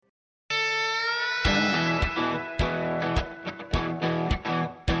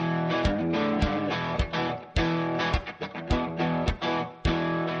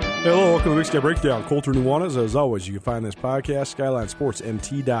Hello, welcome to the Big Sky Breakdown. Colter, Nuanez. As always, you can find this podcast,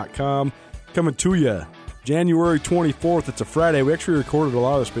 SkylineSportsMT.com. Coming to you January 24th. It's a Friday. We actually recorded a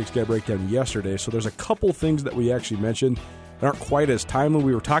lot of this Big Sky Breakdown yesterday, so there's a couple things that we actually mentioned that aren't quite as timely.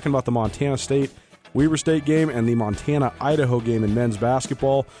 We were talking about the Montana State-Weber State game and the Montana-Idaho game in men's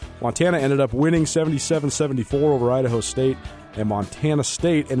basketball. Montana ended up winning 77-74 over Idaho State, and Montana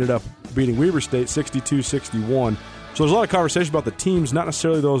State ended up beating Weber State 62-61. So there's a lot of conversation about the teams, not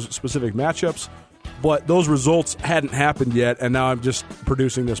necessarily those specific matchups, but those results hadn't happened yet, and now I'm just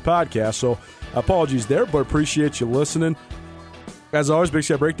producing this podcast. So apologies there, but appreciate you listening. As always, Big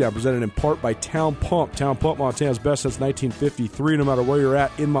Sky Breakdown presented in part by Town Pump. Town Pump, Montana's best since 1953. No matter where you're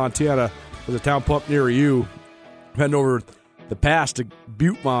at in Montana, there's a Town Pump near you. I'm heading over the pass to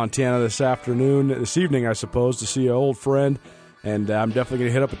Butte, Montana this evening, I suppose, to see an old friend. And I'm definitely going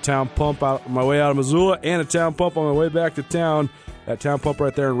to hit up a Town Pump on my way out of Missoula and a Town Pump on my way back to town. That Town Pump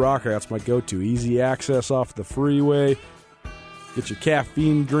right there in Rocker, that's my go-to. Easy access off the freeway. Get your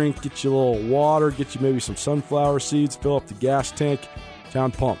caffeine drink, get you a little water, get you maybe some sunflower seeds, fill up the gas tank.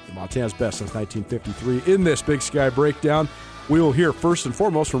 Town Pump, Montana's best since 1953. In this Big Sky Breakdown, we will hear first and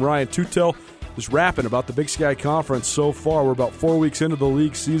foremost from Ryan Tootell, just rapping about the Big Sky Conference so far. We're about 4 weeks into the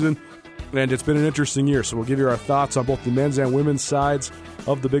league season, and it's been an interesting year, so we'll give you our thoughts on both the men's and women's sides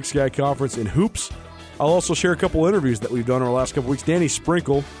of the Big Sky Conference in hoops. I'll also share a couple interviews that we've done over the last couple weeks. Danny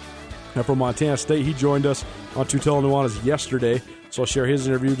Sprinkle from Montana State, he joined us on Tootell and Nuanez yesterday, so I'll share his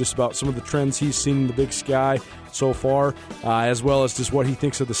interview just about some of the trends he's seen in the Big Sky so far, as well as just what he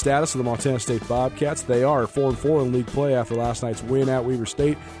thinks of the status of the Montana State Bobcats. They are 4-4 in league play after last night's win at Weber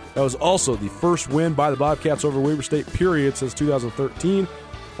State. That was also the first win by the Bobcats over Weber State, period, since 2013.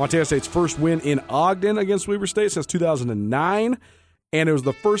 Montana State's first win in Ogden against Weber State since 2009, and it was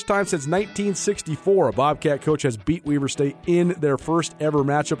the first time since 1964 a Bobcat coach has beat Weber State in their first ever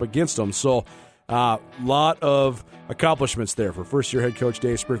matchup against them. So a lot of accomplishments there for first-year head coach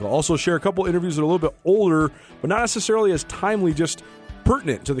Dave Sprinkle. Also share a couple interviews that are a little bit older, but not necessarily as timely, just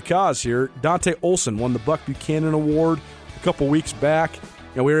pertinent to the cause here. Dante Olson won the Buck Buchanan Award a couple weeks back.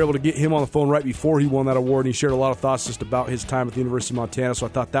 And we were able to get him on the phone right before he won that award, and he shared a lot of thoughts just about his time at the University of Montana, so I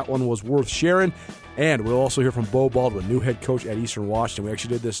thought that one was worth sharing. And we'll also hear from Beau Baldwin, new head coach at Eastern Washington. We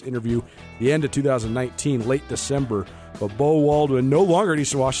actually did this interview the end of 2019, late December. But Beau Baldwin, no longer at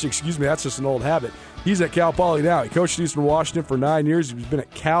Eastern Washington, that's just an old habit. He's at Cal Poly now. He coached at Eastern Washington for 9 years. He's been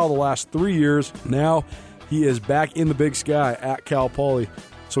at Cal the last 3 years. Now he is back in the Big Sky at Cal Poly.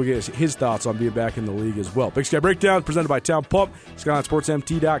 So we get his thoughts on being back in the league as well. Big Sky Breakdown presented by Town Pump,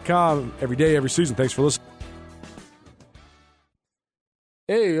 SkylineSportsMT.com. Every day, every season. Thanks for listening.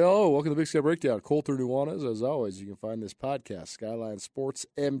 Hey, hello. Welcome to Big Sky Breakdown. Colter Nuanez. As always, you can find this podcast,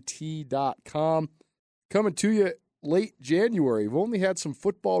 SkylineSportsMT.com. Coming to you late January. We've only had some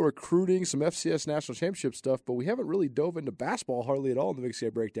football recruiting, some FCS National Championship stuff, but we haven't really dove into basketball hardly at all in the Big Sky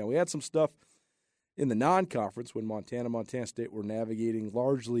Breakdown. We had some stuff in the non-conference when Montana State were navigating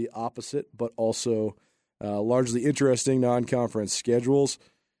largely opposite but also largely interesting non-conference schedules.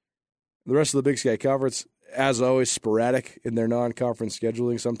 The rest of the Big Sky Conference, as always, sporadic in their non-conference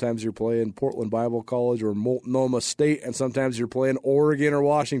scheduling. Sometimes you're playing Portland Bible College or Multnomah State, and sometimes you're playing Oregon or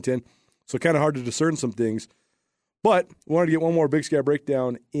Washington, so kind of hard to discern some things. But we wanted to get one more Big Sky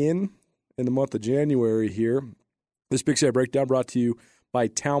Breakdown in the month of January here. This Big Sky Breakdown brought to you by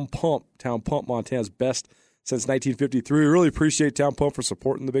Town Pump. Town Pump, Montana's best since 1953. We really appreciate Town Pump for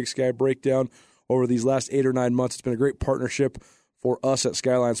supporting the Big Sky Breakdown over these last 8 or 9 months. It's been a great partnership for us at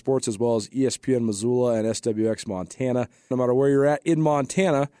Skyline Sports as well as ESPN Missoula and SWX Montana. No matter where you're at in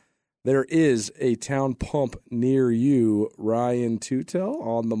Montana, there is a Town Pump near you. Ryan Tootell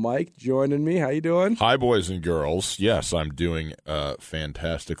on the mic joining me. How you doing? Hi, boys and girls. Yes, I'm doing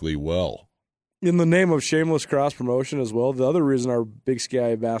fantastically well. In the name of shameless cross-promotion as well, the other reason our Big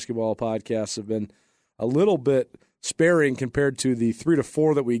Sky basketball podcasts have been a little bit sparing compared to the 3 to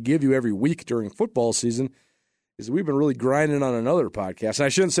 4 that we give you every week during football season is we've been really grinding on another podcast. And I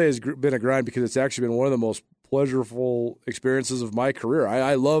shouldn't say it's been a grind because it's actually been one of the most pleasurable experiences of my career.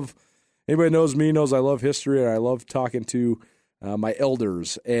 I love, anybody knows me knows I love history, and I love talking to my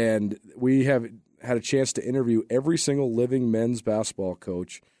elders. And we have had a chance to interview every single living men's basketball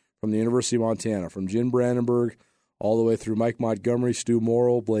coach from the University of Montana, from Jim Brandenburg all the way through Mike Montgomery, Stu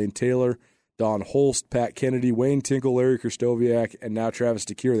Morrill, Blaine Taylor, Don Holst, Pat Kennedy, Wayne Tinkle, Larry Kristoviak, and now Travis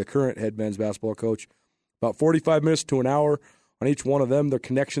DeCure, the current head men's basketball coach. About 45 minutes to an hour on each one of them, their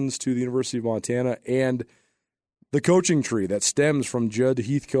connections to the University of Montana and the coaching tree that stems from Judd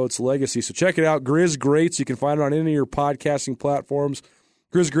Heathcote's legacy. So check it out, Griz Greats. You can find it on any of your podcasting platforms.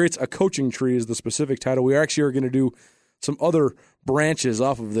 Griz Greats, A Coaching Tree is the specific title. We actually are going to do some other branches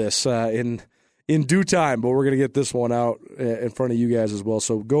off of this in due time, but we're going to get this one out in front of you guys as well.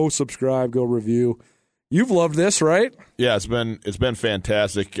 So go subscribe, go review. You've loved this, right? Yeah, it's been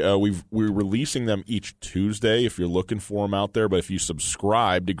fantastic. We're releasing them each Tuesday if you're looking for them out there. But if you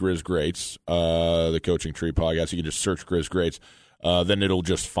subscribe to Griz Greats, the Coaching Tree podcast, you can just search Griz Greats. Then it'll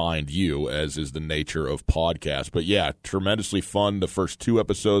just find you, as is the nature of podcasts. But yeah, tremendously fun. The first 2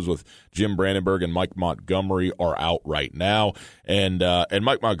 episodes with Jim Brandenburg and Mike Montgomery are out right now, and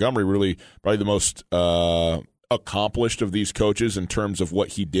Mike Montgomery really probably the most accomplished of these coaches in terms of what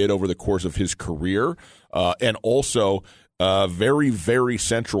he did over the course of his career, and also very, very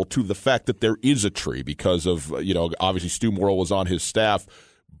central to the fact that there is a tree because of, obviously Stu Morrill was on his staff,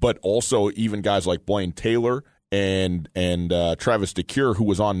 but also even guys like Blaine Taylor and Travis DeCure, who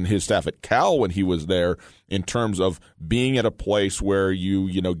was on his staff at Cal when he was there, in terms of being at a place where you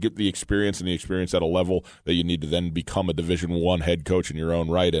get the experience at a level that you need to then become a Division I head coach in your own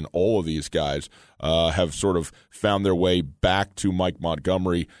right. And all of these guys have sort of found their way back to Mike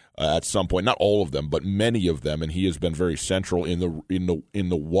Montgomery at some point. Not all of them, but many of them, and he has been very central in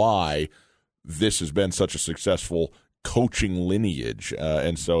the why this has been such a successful coaching lineage,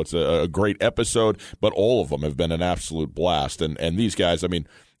 and so it's a great episode, but all of them have been an absolute blast. And these guys, I mean,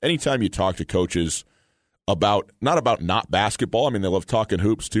 anytime you talk to coaches not basketball, I mean, they love talking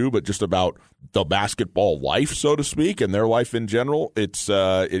hoops too, but just about the basketball life, so to speak, and their life in general, it's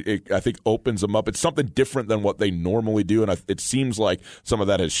I think opens them up. It's something different than what they normally do, and it seems like some of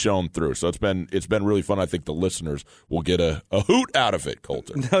that has shown through. So it's been really fun. I think the listeners will get a hoot out of it,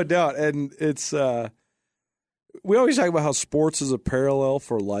 Colter. No doubt, and it's. We always talk about how sports is a parallel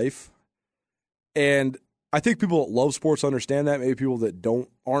for life, and I think people that love sports understand that. Maybe people that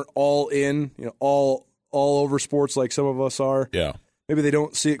aren't all in, all over sports like some of us are. Yeah. Maybe they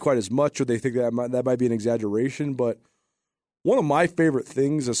don't see it quite as much, or they think that might be an exaggeration. But one of my favorite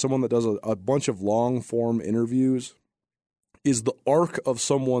things as someone that does a bunch of long-form interviews is the arc of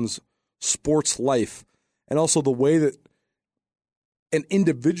someone's sports life, and also the way that an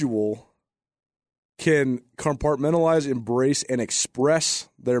individual can compartmentalize, embrace, and express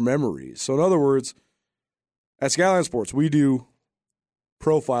their memories. So in other words, at Skyline Sports, we do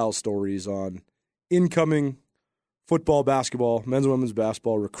profile stories on incoming football, basketball, men's and women's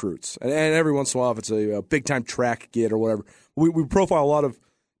basketball recruits. And every once in a while, if it's a big-time track kid or whatever, we profile a lot of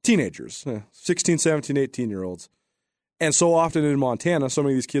teenagers, 16, 17, 18-year-olds. And so often in Montana, so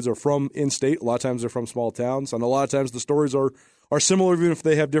many of these kids are from in-state. A lot of times they're from small towns. And a lot of times the stories are similar even if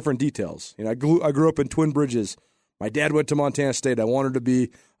they have different details. I grew up in Twin Bridges. My dad went to Montana State. I wanted to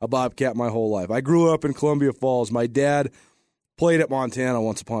be a Bobcat my whole life. I grew up in Columbia Falls. My dad played at Montana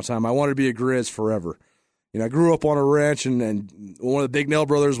once upon a time. I wanted to be a Griz forever. I grew up on a ranch, and one of the Bignell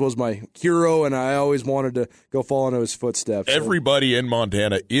brothers was my hero, and I always wanted to go follow in his footsteps. Everybody in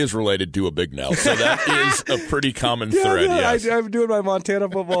Montana is related to a Bignell, so that is a pretty common thread. Yes. I'm doing my Montana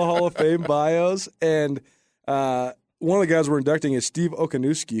Football Hall of Fame bios, and one of the guys we're inducting is Steve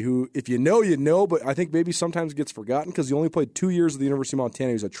Okanuski, who, if you know, you know, but I think maybe sometimes gets forgotten because he only played 2 years at the University of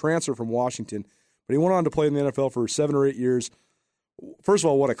Montana. He was a transfer from Washington, but he went on to play in the NFL for 7 or 8 years. First of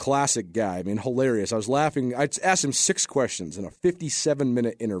all, what a classic guy. I mean, hilarious. I was laughing. I asked him 6 questions in a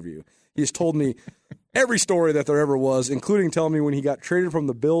 57-minute interview. He's told me every story that there ever was, including telling me when he got traded from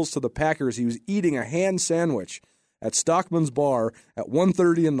the Bills to the Packers, he was eating a ham sandwich at Stockman's Bar at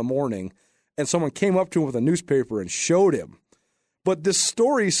 1:30 in the morning, and someone came up to him with a newspaper and showed him. But this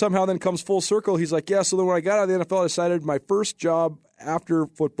story somehow then comes full circle. He's like, yeah, so then when I got out of the NFL, I decided my first job after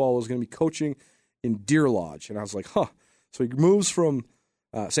football was going to be coaching in Deer Lodge. And I was like, huh. So he moves from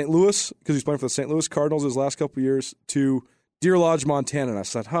St. Louis, because he's playing for the St. Louis Cardinals his last couple of years, to Deer Lodge, Montana. And I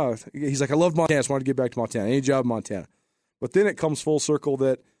said, huh. He's like, I love Montana. I just wanted to get back to Montana. Any job in Montana. But then it comes full circle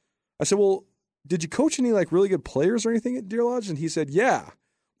that I said, well, did you coach any really good players or anything at Deer Lodge? And he said, yeah.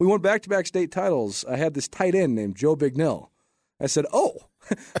 We won back-to-back state titles. I had this tight end named Joe Bignell. I said, oh,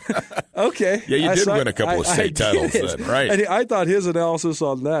 okay. Yeah, you did win a couple of state titles then, right? And I thought his analysis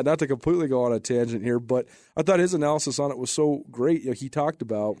on that, not to completely go on a tangent here, but I thought his analysis on it was so great. He talked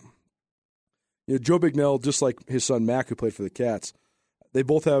about Joe Bignell, just like his son Mac, who played for the Cats, they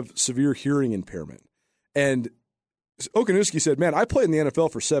both have severe hearing impairment. And Okanuski said, man, I played in the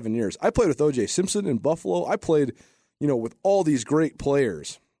NFL for 7 years. I played with O.J. Simpson in Buffalo. I played, with all these great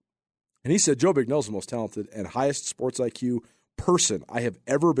players. And he said Joe Bignell's the most talented and highest sports IQ person I have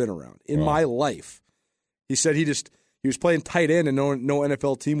ever been around in my life. He said he was playing tight end and no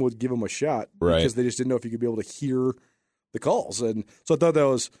NFL team would give him a shot because they just didn't know if he could be able to hear the calls. And so I thought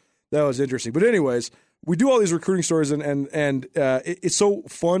that was interesting. But anyways, we do all these recruiting stories, and it's so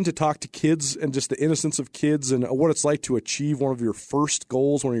fun to talk to kids and just the innocence of kids and what it's like to achieve one of your first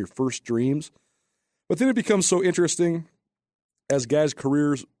goals, one of your first dreams. But then it becomes so interesting as guys'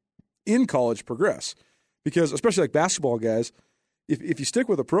 careers in college progress, because especially like basketball guys, if you stick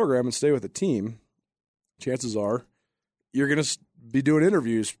with a program and stay with a team, chances are you're going to be doing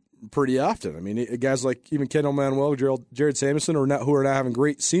interviews pretty often. I mean, guys like even Kendall Manuel, Jared Samuelson, who are now having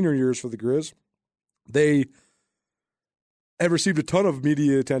great senior years for the Griz, they have received a ton of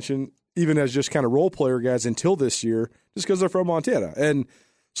media attention, even as just kind of role player guys until this year, just because they're from Montana. And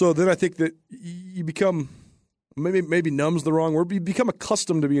so then I think that you become, maybe numb's the wrong word, but you become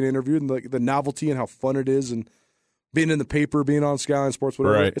accustomed to being interviewed and the novelty and how fun it is and being in the paper, being on Skyline Sports,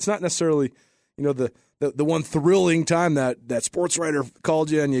 whatever. Right. It's not necessarily, the one thrilling time that sports writer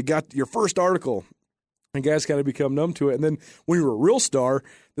called you and you got your first article, and guys kind of become numb to it. And then when you're a real star,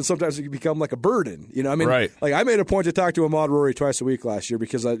 then sometimes it can become like a burden. Right. Like I made a point to talk to Ahmaud Rory twice a week last year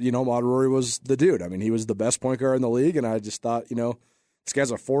because, Ahmaud Rory was the dude. I mean, he was the best point guard in the league, and I just thought, this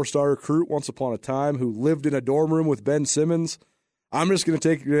guy's a 4-star recruit once upon a time who lived in a dorm room with Ben Simmons. I'm just going to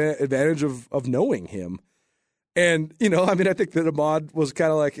take advantage of knowing him. And, I think that Ahmaud was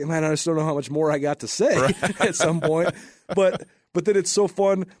kind of like, man, I just don't know how much more I got to say at some point. But then it's so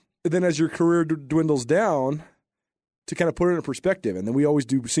fun, then as your career dwindles down, to kind of put it in perspective. And then we always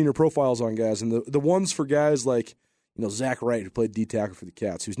do senior profiles on guys. And the ones for guys like, Zach Wright, who played D-tackle for the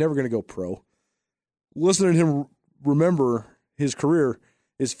Cats, who's never going to go pro. Listening to him remember his career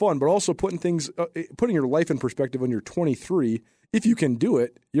is fun, but also putting your life in perspective when you're 23. If you can do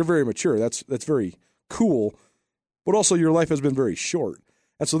it, you're very mature. That's very cool. But also your life has been very short.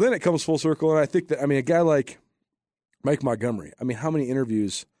 And so then it comes full circle. And I think that, a guy like Mike Montgomery, how many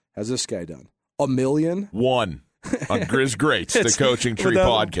interviews has this guy done? 1 million? 1 on Griz Greats, the Coaching Tree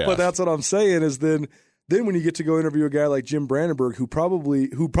podcast. But that's what I'm saying is then when you get to go interview a guy like Jim Brandenburg, who probably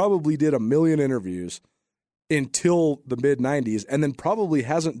did 1 million interviews until the mid-'90s, and then probably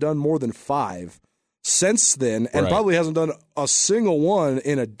hasn't done more than 5 since then, and probably hasn't done a single one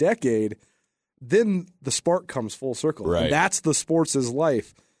in a decade, then the spark comes full circle. Right. And that's the sports is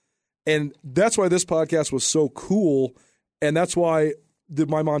life. And that's why this podcast was so cool, and that's why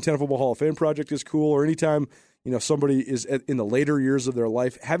my Montana Football Hall of Fame project is cool, or anytime somebody is in the later years of their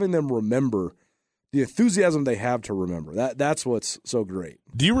life, having them remember the enthusiasm they have to remember. That's what's so great.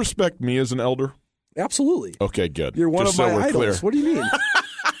 Do you respect me as an elder? Absolutely. Okay, good. You're one Just of my so idols. Clear. What do you mean?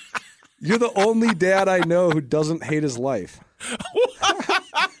 You're the only dad I know who doesn't hate his life.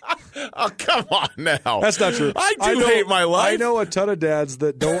 Oh, come on now. That's not true. I hate my life. I know a ton of dads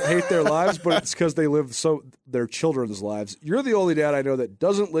that don't hate their lives, but it's because they live their children's lives. You're the only dad I know that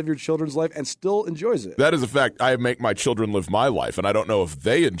doesn't live your children's life and still enjoys it. That is a fact. I make my children live my life, and I don't know if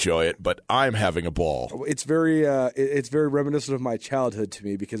they enjoy it, but I'm having a ball. It's very reminiscent of my childhood to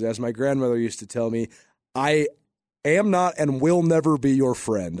me, because as my grandmother used to tell me, I am not and will never be your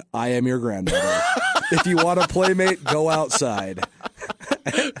friend. I am your grandmother. If you want a playmate, go outside.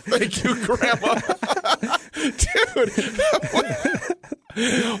 Thank you, Grandma. Dude.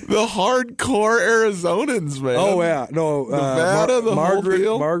 The hardcore Arizonans, man. Oh, yeah. No, Nevada, the whole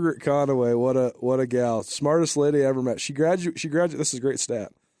deal. Margaret Conaway, what a gal. Smartest lady I ever met. She graduated, this is a great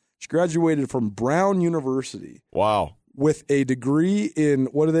stat. She graduated from Brown University. Wow. With a degree in,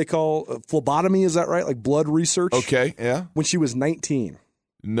 what do they call, phlebotomy, is that right? Like blood research? Okay, yeah. When she was 19.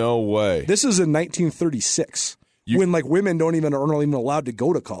 No way. This is in 1936. When women aren't even allowed to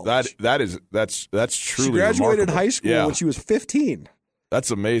go to college. That's truly She graduated remarkable. high school when she was 15.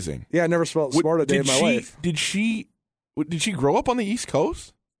 That's amazing. Yeah, I never felt smart a day in my life. Did she grow up on the East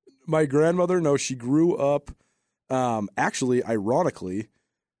Coast? My grandmother, no, she grew up, actually, ironically,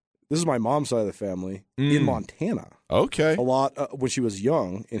 this is my mom's side of the family, in Montana. Okay. A lot when she was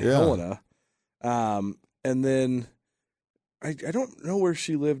young in Helena. And then I don't know where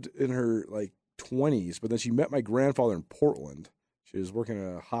she lived in her 20s, but then she met my grandfather in Portland. She was working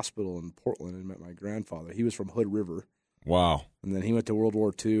at a hospital in Portland and met my grandfather. He was from Hood River. Wow. And then he went to World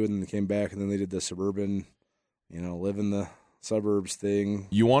War II and then came back, and then they did the suburban, live in the suburbs thing.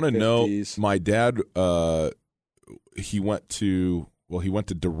 You want to know, my dad, he went to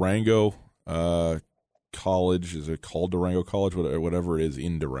Durango College. Is it called Durango College? Whatever it is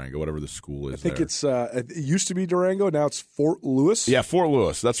in Durango, whatever the school is. I think it used to be Durango. Now it's Fort Lewis. Yeah, Fort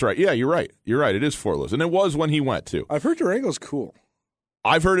Lewis. That's right. Yeah, you're right. It is Fort Lewis. And it was when he went, too. I've heard Durango's cool.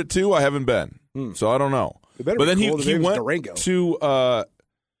 I've heard it, too. I haven't been. So I don't know. But then he went Durango. To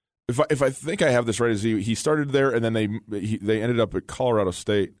if I think I have this right, is he started there, and then they ended up at Colorado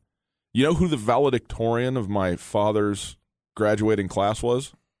State. You know who the valedictorian of my father's graduating class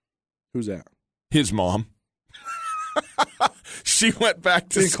was? Who's that? His mom. She went back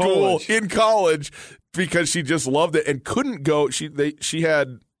to school in college because she just loved it and couldn't go. She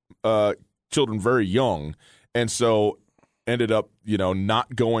had children very young, and so ended up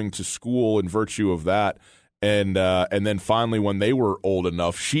not going to school in virtue of that. And then finally, when they were old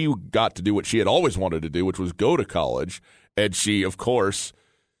enough, she got to do what she had always wanted to do, which was go to college. And she, of course,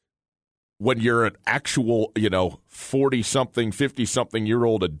 when you're an actual 40-something,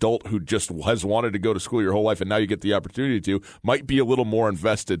 50-something-year-old adult who just has wanted to go to school your whole life and now you get the opportunity to, might be a little more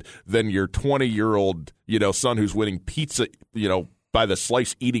invested than your 20-year-old son who's winning pizza by the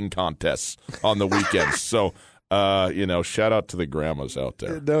slice eating contests on the weekends. So, shout out to the grandmas out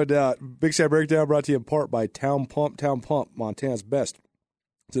there. No doubt. Big Sky Breakdown brought to you in part by Town Pump. Town Pump, Montana's best.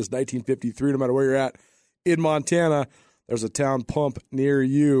 Since 1953, no matter where you're at in Montana, there's a Town Pump near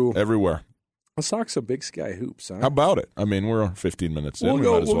you. Everywhere. Let's talk some Big Sky hoops, huh? How about it? I mean, we're 15 minutes in. We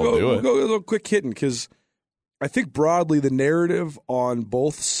might as well do it. We'll go a little quick hitting because I think broadly the narrative on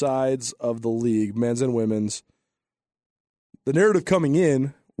both sides of the league, men's and women's, the narrative coming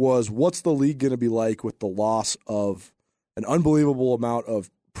in was what's the league going to be like with the loss of an unbelievable amount of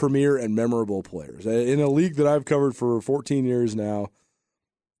premier and memorable players. In a league that I've covered for 14 years now,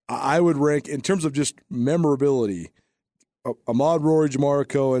 I would rank, in terms of just memorability, Ahmad Rory, Jamara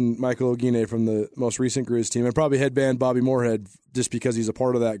Cohen, Michael Ogine from the most recent Griz team, and probably headband Bobby Moorhead just because he's a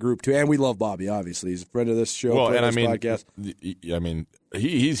part of that group too. And we love Bobby, obviously. He's a friend of this show. Well, and podcast.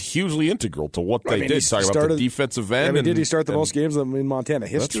 He's hugely integral to what they did. Talking about the defensive end. Did he start the most games in Montana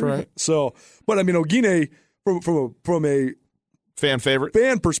history? That's right. So, but Ogine, from a fan favorite,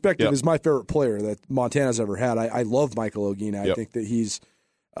 fan perspective, is my favorite player that Montana's ever had. I love Michael Ogine. I think that he's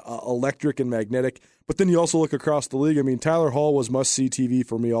electric and magnetic. But then you also look across the league. I mean, Tyler Hall was must-see TV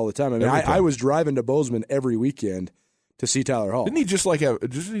for me all the time. I mean, I was driving to Bozeman every weekend to see Tyler Hall. Didn't he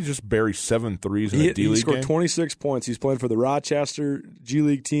just bury 7 threes in a D-League game? He scored 26 points. He's playing for the Rochester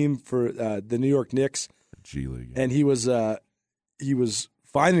G-League team for the New York Knicks. G-League. And he was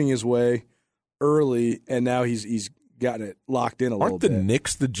finding his way early, and now he's gotten it locked in a little bit. Aren't the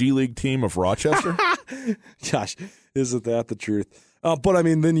Knicks the G-League team of Rochester? Gosh, isn't that the truth? But I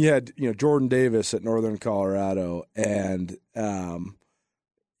mean, then you had Jordan Davis at Northern Colorado, and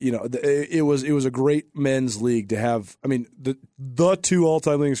it was a great men's league to have. I mean, the two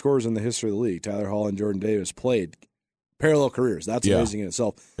all-time leading scorers in the history of the league, Tyler Hall and Jordan Davis, played parallel careers. That's amazing in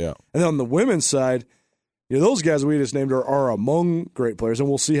itself. Yeah. And then on the women's side, those guys we just named are among great players, and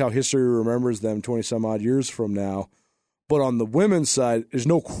we'll see how history remembers them 20-some-odd years from now. But on the women's side, there's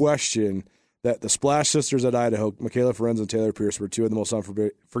no question that the Splash Sisters at Idaho, Michaela Ferenz and Taylor Pierce, were two of the most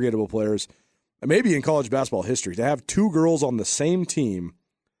unforgettable players, maybe in college basketball history. To have two girls on the same team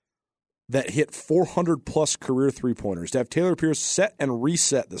that hit 400-plus career three-pointers, to have Taylor Pierce set and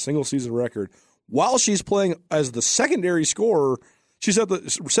reset the single-season record while she's playing as the secondary scorer. She set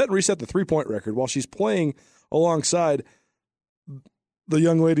and reset the three-point record while she's playing alongside the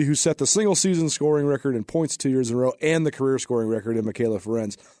young lady who set the single-season scoring record in points 2 years in a row and the career scoring record in Michaela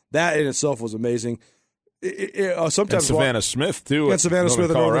Ferenz. That in itself was amazing. Sometimes and Savannah Smith, too. And Savannah Smith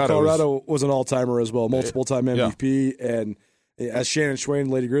at Northern Colorado was an all-timer as well, multiple-time MVP. Yeah. And as Shannon Schwain,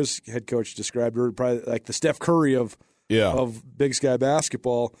 Lady Griz head coach, described her, probably like the Steph Curry of Big Sky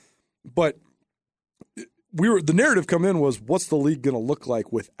basketball. But the narrative come in was, what's the league going to look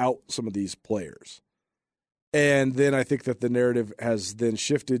like without some of these players? And then I think that the narrative has then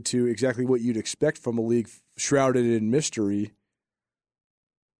shifted to exactly what you'd expect from a league shrouded in mystery.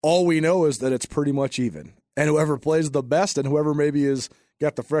 All we know is that it's pretty much even. And whoever plays the best and whoever maybe has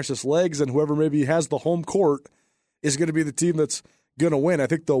got the freshest legs and whoever maybe has the home court is going to be the team that's going to win. I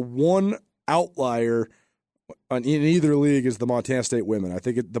think the one outlier in either league is the Montana State women. I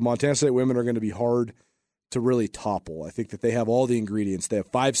think the Montana State women are going to be hard to really topple. I think that they have all the ingredients. They have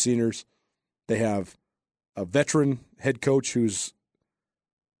 5 seniors. They have a veteran head coach who's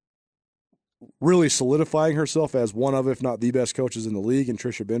really solidifying herself as one of, if not the best coaches in the league, in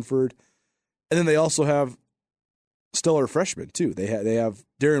Tricia Binford. And then they also have stellar freshmen, too. They have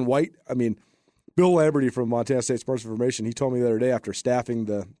Darren White. I mean, Bill Lamberty from Montana State Sports Information, he told me the other day after staffing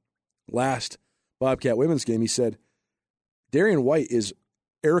the last Bobcat women's game, he said, Darian White is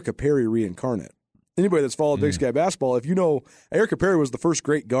Erica Perry reincarnate. Anybody that's followed Big Sky basketball, if you know, Erica Perry was the first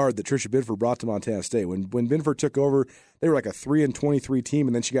great guard that Tricia Binford brought to Montana State. When Binford took over, they were like a 3-23 team,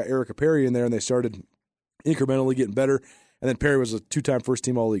 and then she got Erica Perry in there, and they started incrementally getting better. And then Perry was a 2-time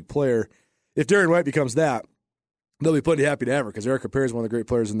first-team All-League player. If Darren White becomes that, they'll be plenty happy to have her because Erica Perry is one of the great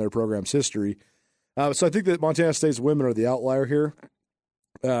players in their program's history. So I think that Montana State's women are the outlier here.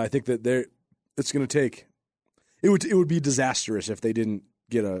 I think that it's going to take – it would be disastrous if they didn't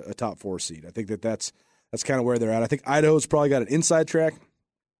get a top 4 seed. I think that's kind of where they're at. I think Idaho's probably got an inside track,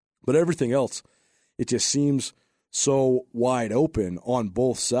 but everything else, it just seems so wide open on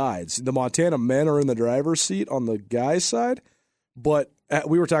both sides. The Montana men are in the driver's seat on the guys' side, but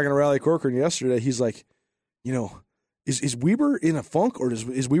we were talking to Riley Corcoran yesterday. He's like, is Weber in a funk, or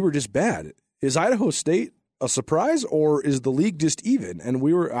is Weber just bad? Is Idaho State a surprise, or is the league just even? And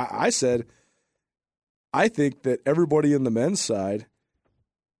I said, I think that everybody in the men's side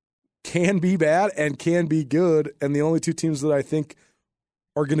can be bad and can be good, and the only two teams that I think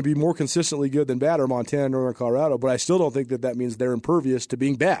are going to be more consistently good than bad are Montana and Northern Colorado, but I still don't think that means they're impervious to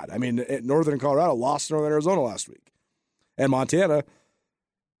being bad. I mean, Northern Colorado lost to Northern Arizona last week. And Montana,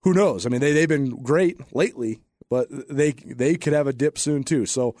 who knows? I mean, they've been great lately, but they could have a dip soon too.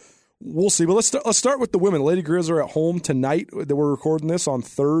 So we'll see. But let's start with the women. Lady Griz are at home tonight. That we're recording this on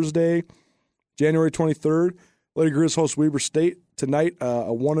Thursday, January 23rd. Lady Griz hosts Weber State tonight.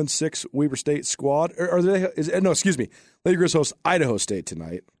 A 1-6 Weber State squad. Excuse me. Lady Griz hosts Idaho State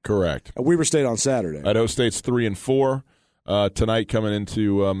tonight. Correct. Weber State on Saturday. Idaho State's 3-4 tonight. Coming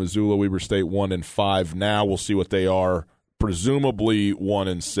into Missoula, Weber State 1-5. Now we'll see what they are. Presumably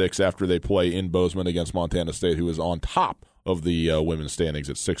 1-6 after they play in Bozeman against Montana State, who is on top of the women's standings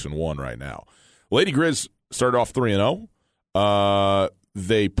at 6-1 right now. Lady Griz started off 3-0.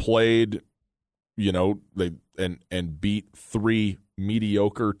 They played, and beat 3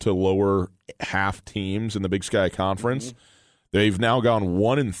 mediocre to lower half teams in the Big Sky Conference. Mm-hmm. They've now gone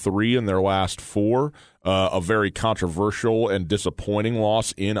 1-3 in their last 4. A very controversial and disappointing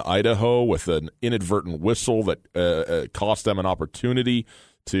loss in Idaho with an inadvertent whistle that cost them an opportunity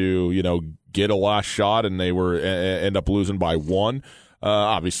to get a last shot, and they end up losing by 1.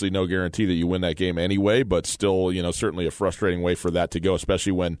 Obviously, no guarantee that you win that game anyway, but still, certainly a frustrating way for that to go,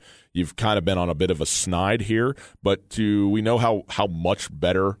 especially when you've kind of been on a bit of a snide here. But we know how much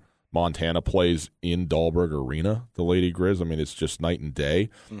better Montana plays in Dahlberg Arena, the Lady Griz. I mean, it's just night and day.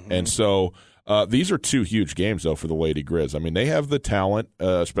 Mm-hmm. And so these are 2 huge games, though, for the Lady Griz. I mean, they have the talent,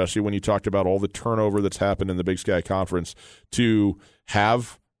 especially when you talked about all the turnover that's happened in the Big Sky Conference, to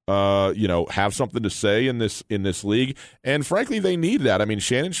have something to say in this league. And frankly, they need that. I mean,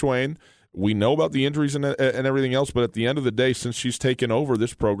 Shannon Schwain, we know about the injuries and everything else, but at the end of the day, since she's taken over,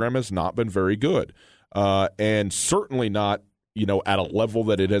 this program has not been very good. And certainly not, at a level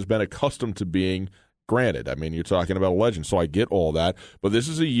that it has been accustomed to being. Granted, I mean, you're talking about a legend, so I get all that. But this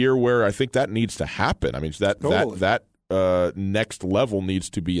is a year where I think that needs to happen. I mean, that next level needs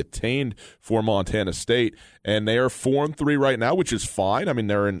to be attained for Montana State, and they are 4-3 right now, which is fine. I mean,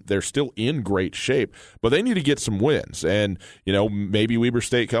 they're still in great shape, but they need to get some wins. And maybe Weber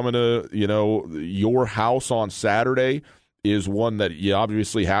State coming to your house on Saturday is one that you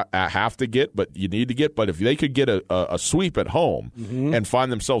obviously have to get, but you need to get. But if they could get a sweep at home mm-hmm. and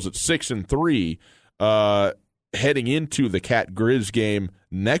find themselves at 6-3. Heading into the Cat Griz game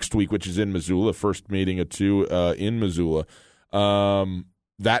next week, which is in Missoula, first meeting of 2 in Missoula,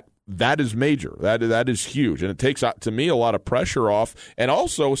 that is major. That is huge, and it takes, to me, a lot of pressure off, and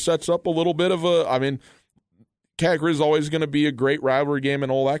also sets up a little bit of Cat Griz is always going to be a great rivalry game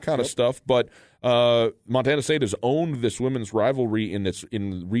and all that kind of stuff, but Montana State has owned this women's rivalry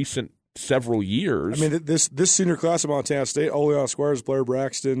in recent several years. I mean, this senior class of Montana State, Oleana Squires, Blair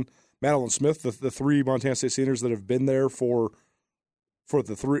Braxton, Madeline Smith, the 3 Montana State seniors that have been there for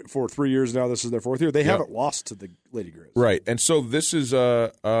 3 years now. This is their 4th year. They haven't lost to the Lady Griz. Right. And so this is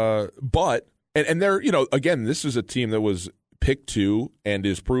but they're, again, this is a team that was picked to and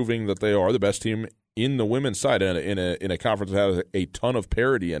is proving that they are the best team in the women's side in a conference that has a ton of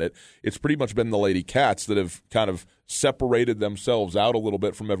parity in it. It's pretty much been the Lady Cats that have kind of separated themselves out a little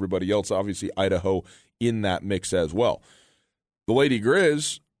bit from everybody else. Obviously, Idaho in that mix as well. The Lady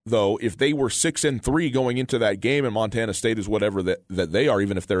Griz, though, if they were 6-3 going into that game, and Montana State is whatever that they are,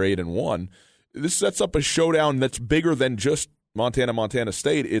 even if they're 8-1, this sets up a showdown that's bigger than just Montana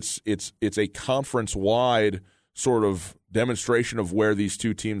State. It's a conference wide sort of demonstration of where these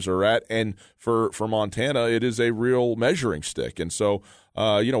 2 teams are at, and for Montana, it is a real measuring stick. And so,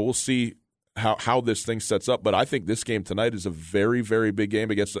 we'll see how this thing sets up. But I think this game tonight is a very, very big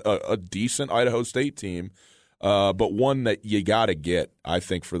game against a decent Idaho State team. But one that you got to get, I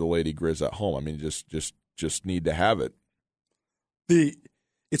think, for the Lady Griz at home. I mean, just need to have it.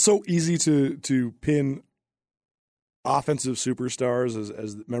 It's so easy to pin offensive superstars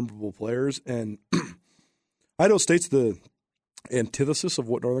as memorable players, and Idaho State's the antithesis of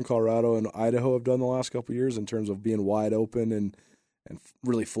what Northern Colorado and Idaho have done the last couple of years in terms of being wide open and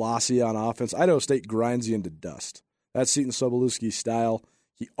really flossy on offense. Idaho State grinds you into dust. That's Seton Sobolewski's style.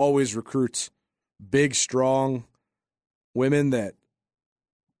 He always recruits big, strong women that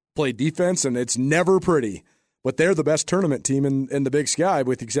play defense, and it's never pretty. But they're the best tournament team in the Big Sky,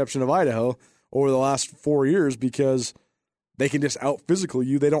 with the exception of Idaho, over the last 4 years, because they can just out-physical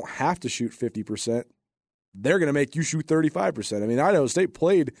you. They don't have to shoot 50%. They're going to make you shoot 35%. I mean, Idaho State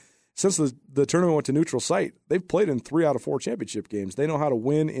played, since the tournament went to neutral site, they've played in 3 out of 4 championship games. They know how to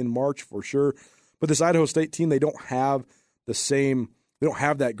win in March for sure. But this Idaho State team, they don't have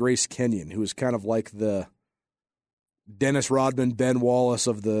that Grace Kenyon, who is kind of like the Dennis Rodman, Ben Wallace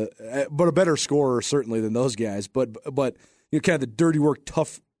but a better scorer certainly than those guys. But kind of the dirty work,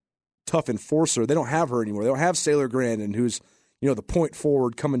 tough enforcer. They don't have her anymore. They don't have Sailor Grandin, who's the point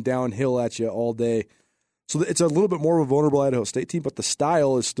forward coming downhill at you all day. So it's a little bit more of a vulnerable Idaho State team, but the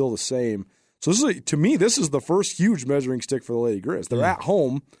style is still the same. So to me, this is the first huge measuring stick for the Lady Griz. They're at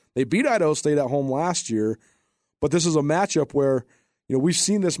home. They beat Idaho State at home last year, but this is a matchup where we've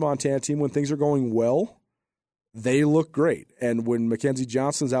seen this Montana team when things are going well, they look great. And when Mackenzie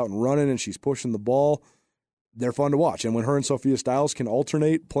Johnson's out and running and she's pushing the ball, they're fun to watch. And when her and Sophia Stiles can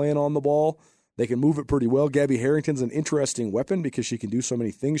alternate playing on the ball, they can move it pretty well. Gabby Harrington's an interesting weapon because she can do so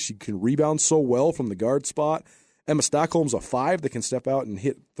many things. She can rebound so well from the guard spot. Emma Stockholm's a 5 that can step out and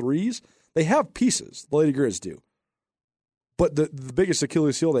hit threes. They have pieces, the Lady Griz do. But the biggest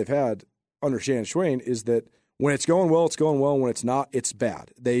Achilles heel they've had under Shannon Schwain is that when it's going well, it's going well. When it's not, it's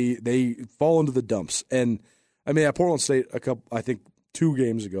bad. They fall into the dumps. And, I mean, at Portland State, 2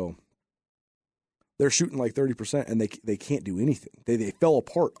 games ago, they're shooting like 30%, and they can't do anything. They fell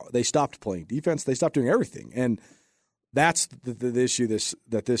apart. They stopped playing defense. They stopped doing everything. And that's the issue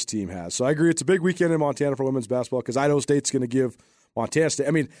that this team has. So I agree it's a big weekend in Montana for women's basketball because Idaho State's going to give Montana State –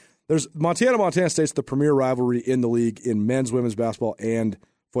 I mean, there's Montana State's the premier rivalry in the league in men's, women's basketball, and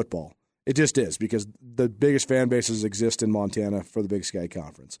football. It just is because the biggest fan bases exist in Montana for the Big Sky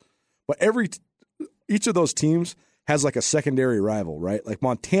Conference. But each of those teams – has like a secondary rival, right? Like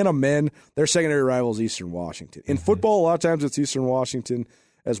Montana men, their secondary rival is Eastern Washington. In football, a lot of times it's Eastern Washington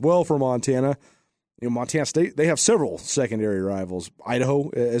as well for Montana. Montana State, they have several secondary rivals.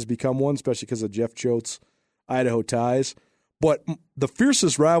 Idaho has become one, especially because of Jeff Choate's Idaho ties. But the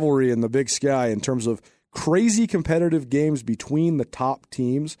fiercest rivalry in the Big Sky in terms of crazy competitive games between the top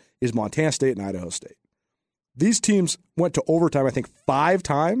teams is Montana State and Idaho State. These teams went to overtime, I think, 5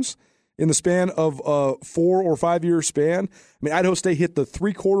 times in the span of a 4 or 5 year span. I mean, Idaho State hit the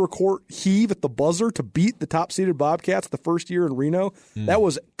 3/4 court heave at the buzzer to beat the top-seeded Bobcats the first year in Reno. That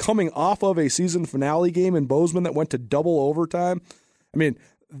was coming off of a season finale game in Bozeman that went to double overtime. I mean,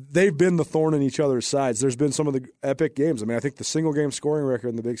 they've been the thorn in each other's sides. There's been some of the epic games. I mean, I think the single-game scoring record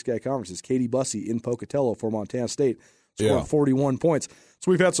in the Big Sky Conference is Katie Bussey in Pocatello for Montana State, scoring 41 points. So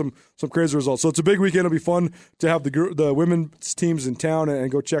we've had some crazy results. So it's a big weekend. It'll be fun to have the women's teams in town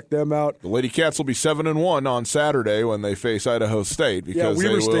and go check them out. The Lady Cats will be 7-1 on Saturday when they face Idaho State because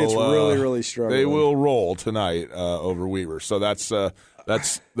Weaver State's really struggling. They will roll tonight over Weaver. So that's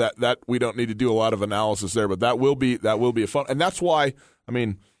we don't need to do a lot of analysis there, but that will be a fun. And that's why, I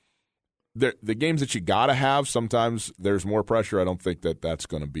mean, the games that you got to have, sometimes there's more pressure. I don't think that's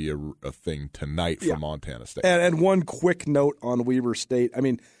going to be a thing tonight for Montana State. And one quick note on Weaver State. I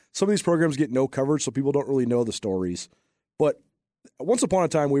mean, some of these programs get no coverage, so people don't really know the stories. But once upon a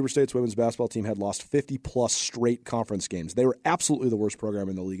time, Weaver State's women's basketball team had lost 50-plus straight conference games. They were absolutely the worst program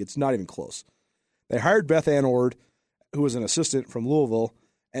in the league. It's not even close. They hired Beth Ann Ord, who was an assistant from Louisville,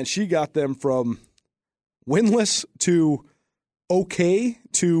 and she got them from winless to okay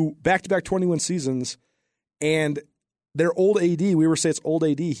to back-to-back 21 seasons, and their old AD, Weaver State's old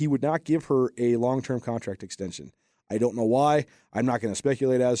AD, he would not give her a long-term contract extension. I don't know why. I'm not going to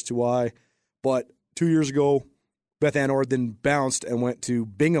speculate as to why, but 2 years ago, Beth Ann Ord then bounced and went to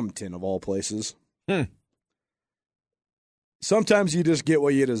Binghamton, of all places. Sometimes you just get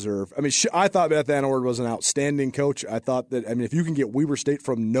what you deserve. I mean, I thought Beth Ann Ord was an outstanding coach. I thought that, I mean, if you can get Weaver State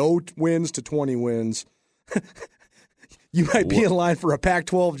from no wins to 20 wins, you might be in line for a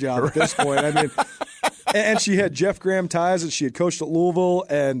Pac-12 job at this point. I mean, and she had Jeff Graham ties, and she had coached at Louisville,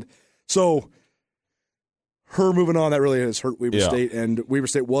 and so her moving on, that really has hurt Weaver State, and Weaver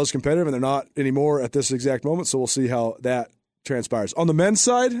State was competitive, and they're not anymore at this exact moment, so we'll see how that transpires. On the men's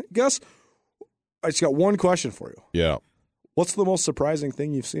side, Gus, I just got one question for you. Yeah. What's the most surprising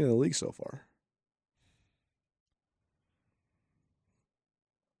thing you've seen in the league so far?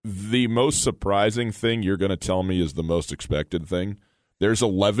 The most surprising thing you're going to tell me is the most expected thing. There's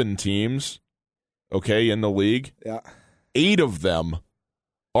 11 teams, in the league. Yeah. 8 of them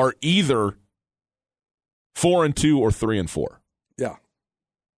are either 4-2 or 3-4. Yeah.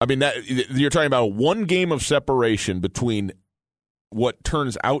 I mean, that you're talking about one game of separation between what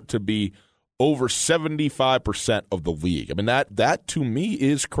turns out to be over 75% of the league. I mean, that to me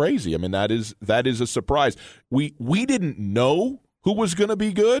is crazy. I mean, that is a surprise. We didn't know who was going to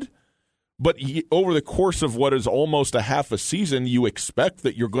be good, but over the course of what is almost a half a season, you expect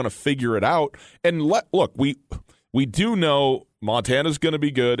that you're going to figure it out. And look, we do know Montana's going to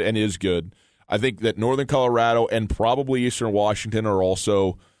be good and is good. I think that Northern Colorado and probably Eastern Washington are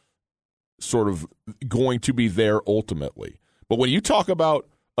also sort of going to be there ultimately. But when you talk about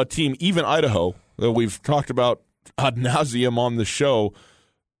a team, even Idaho, that we've talked about ad nauseum on the show,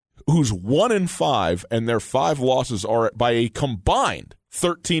 who's 1-5, and their 5 losses are by a combined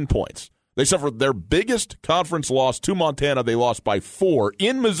 13 points. They suffered their biggest conference loss to Montana. They lost by 4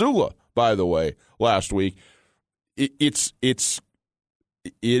 in Missoula, by the way, last week. It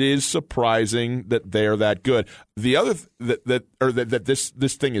is surprising that they're that good. The other that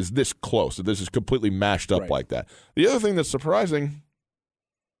this thing is this close, that this is completely mashed up like that. The other thing that's surprising,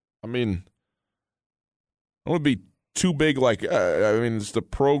 I mean, I don't want to be too big. Like it's the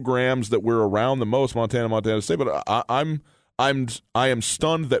programs that we're around the most, Montana State. But I am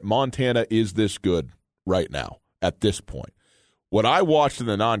stunned that Montana is this good right now at this point. What I watched in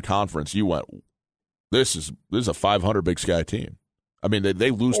the non-conference, you went, this is a 500 Big Sky team. I mean,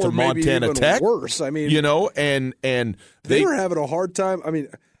 they lose to Montana Tech. Worse, I mean, and they were having a hard time. I mean,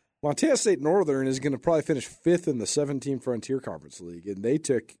 Montana State Northern is going to probably finish 5th in the 17 Frontier Conference League, and they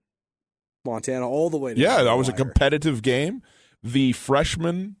took Montana all the way to the that was a competitive game. The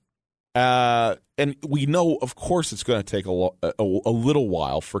freshmen, and we know, of course, it's going to take a little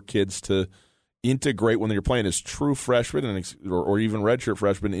while for kids to integrate when you're playing as true freshmen or even redshirt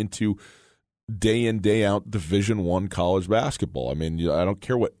freshmen into day in, day out Division I college basketball. I mean, I don't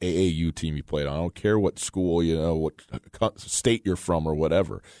care what AAU team you played on. I don't care what school, what state you're from or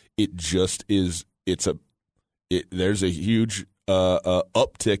whatever. It just is. There's a huge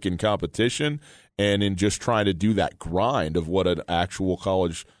uptick in competition and in just trying to do that grind of what an actual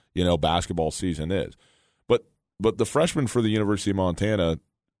college, basketball season is. But the freshmen for the University of Montana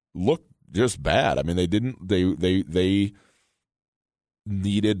looked just bad. I mean, they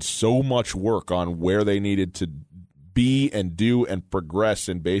needed so much work on where they needed to be and do and progress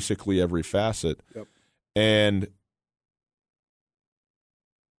in basically every facet. Yep. And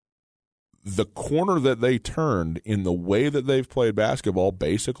the corner that they turned in the way that they've played basketball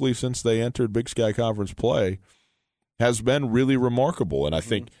basically since they entered Big Sky Conference play has been really remarkable. And I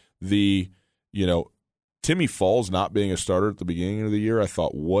think Timmy Falls not being a starter at the beginning of the year, I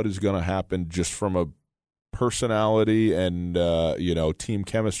thought, what is going to happen just from a personality and team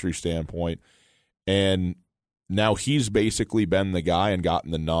chemistry standpoint, and now he's basically been the guy and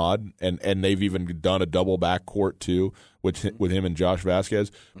gotten the nod, and they've even done a double backcourt too with him and Josh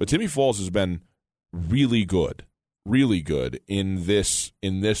Vasquez. But Timmy Falls has been really good in this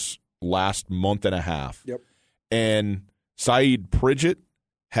last month and a half. Yep. And Saeed Pridgett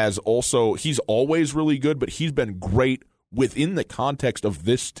he's always really good, but he's been great within the context of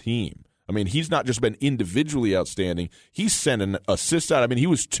this team. I mean, he's not just been individually outstanding. He's sent an assist out. I mean, he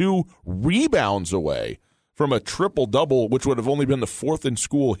was 2 rebounds away from a triple-double, which would have only been the 4th in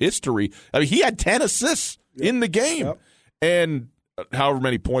school history. I mean, he had 10 assists in the game. Yep. And however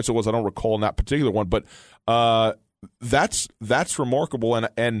many points it was, I don't recall in that particular one. But that's remarkable.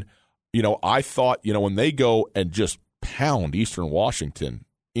 And I thought, when they go and just pound Eastern Washington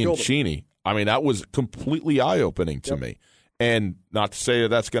in Cheney, I mean, that was completely eye-opening to me. And not to say that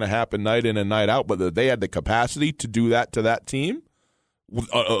that's going to happen night in and night out, but that they had the capacity to do that to that team.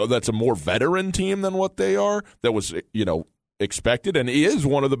 That's a more veteran team than what they are. That was, expected and is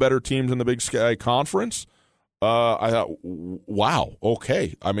one of the better teams in the Big Sky Conference. I thought, wow,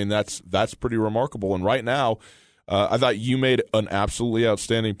 okay. I mean, that's pretty remarkable. And right now, I thought you made an absolutely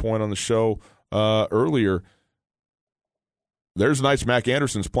outstanding point on the show earlier. There's nights Mac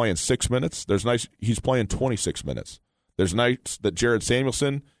Anderson's playing 6 minutes. There's nights he's playing 26 minutes. There's nights that Jared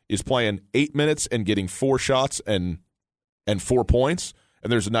Samuelson is playing 8 minutes and getting 4 shots and 4 points. And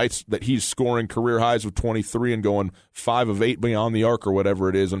there's nights that he's scoring career highs of 23 and going 5 of 8 beyond the arc or whatever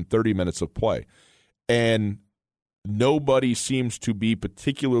it is in 30 minutes of play. And nobody seems to be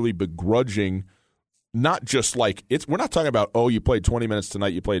particularly begrudging, not just like we're not talking about, you played 20 minutes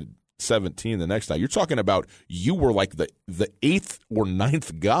tonight, you played 17 the next night. You're talking about you were like the 8th or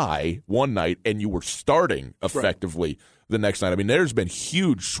 9th guy one night and you were starting effectively the next night. I mean, there's been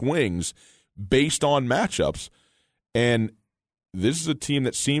huge swings based on matchups, and this is a team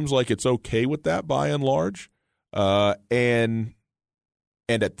that seems like it's okay with that by and large. And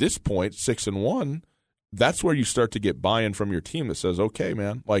at this point, 6-1, that's where you start to get buy-in from your team that says, okay,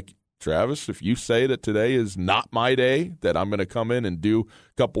 man, like Travis, if you say that today is not my day, that I'm going to come in and do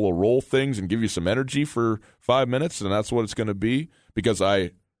a couple of role things and give you some energy for 5 minutes, and that's what it's going to be, because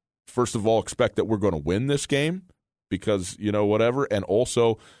I, first of all, expect that we're going to win this game because, whatever, and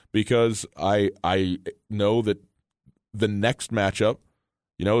also because I know that the next matchup,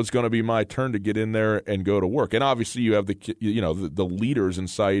 it's going to be my turn to get in there and go to work. And obviously you have the leaders in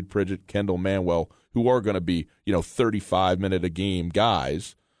Saeed Pridgett, Kendall Manwell, who are going to be, 35-minute-a-game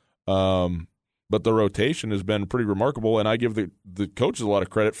guys. But the rotation has been pretty remarkable, and I give the coaches a lot of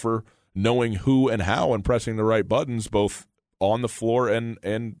credit for knowing who and how and pressing the right buttons, both on the floor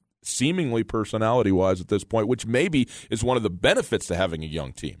and seemingly personality-wise at this point, which maybe is one of the benefits to having a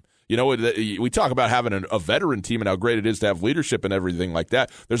young team. We talk about having a veteran team and how great it is to have leadership and everything like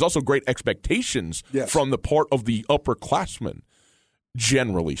that. There's also great expectations from the part of the upperclassmen,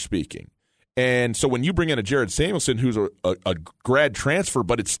 generally speaking. And so when you bring in a Jared Samuelson, who's a grad transfer,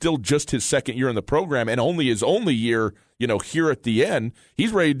 but it's still just his second year in the program and only his only year, here at the end,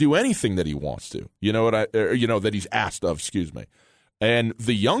 he's ready to do anything that he wants to. That he's asked of. Excuse me. And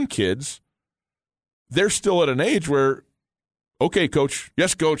the young kids, they're still at an age where, okay, coach,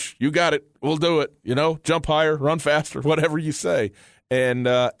 yes, coach, you got it, we'll do it. Jump higher, run faster, whatever you say, and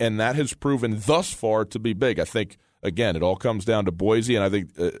that has proven thus far to be big. I think. Again, it all comes down to Boise, and I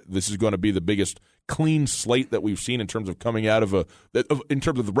think this is going to be the biggest clean slate that we've seen in terms of coming out of in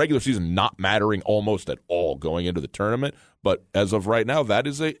terms of the regular season not mattering almost at all going into the tournament. But as of right now, it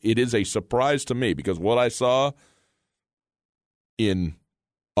is a surprise to me, because what I saw in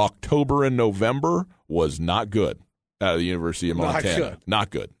October and November was not good out of the University of Montana.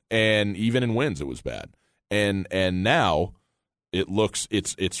 Not good. And even in wins, it was bad. And now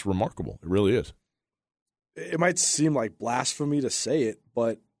it's remarkable. It really is. It might seem like blasphemy to say it,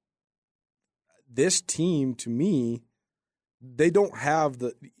 but this team, to me, they don't have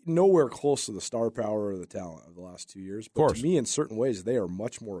nowhere close to the star power or the talent of the last 2 years. But to me, in certain ways, they are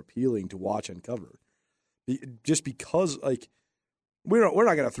much more appealing to watch and cover. Just because, we're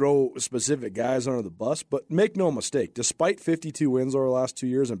not going to throw specific guys under the bus, but make no mistake, despite 52 wins over the last 2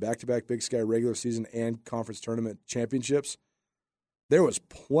 years and back-to-back Big Sky regular season and conference tournament championships, there was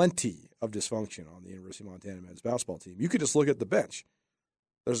plenty of dysfunction on the University of Montana men's basketball team. You could just look at the bench.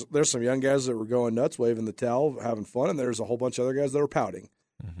 There's some young guys that were going nuts, waving the towel, having fun, and there's a whole bunch of other guys that were pouting.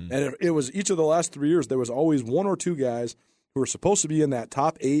 Mm-hmm. And it was each of the last 3 years, there was always one or two guys who were supposed to be in that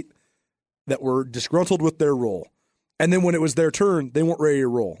top 8 that were disgruntled with their role. And then when it was their turn, they weren't ready to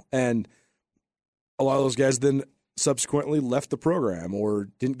roll. And a lot of those guys then subsequently left the program or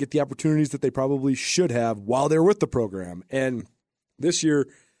didn't get the opportunities that they probably should have while they were with the program. And this year,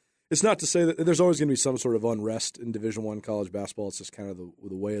 it's not to say that there's always going to be some sort of unrest in Division I college basketball. It's just kind of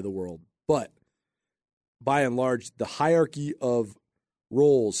the way of the world. But by and large, the hierarchy of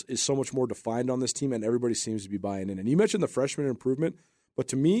roles is so much more defined on this team, and everybody seems to be buying in. And you mentioned the freshman improvement, but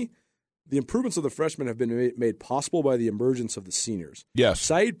to me, the improvements of the freshmen have been made possible by the emergence of the seniors. Yes.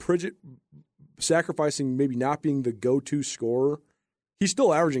 Saeed Pridgett sacrificing maybe not being the go-to scorer. He's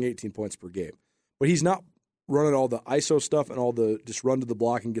still averaging 18 points per game, but he's not running all the ISO stuff and all the just run to the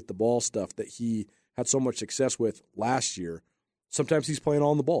block and get the ball stuff that he had so much success with last year. Sometimes he's playing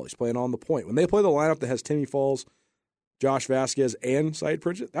on the ball. He's playing on the point. When they play the lineup that has Timmy Falls, Josh Vasquez, and Saeed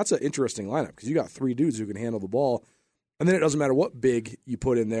Pridgett, that's an interesting lineup because you got 3 dudes who can handle the ball. And then it doesn't matter what big you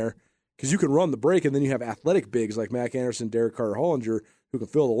put in there because you can run the break, and then you have athletic bigs like Mac Anderson, Derek Carter-Hollinger who can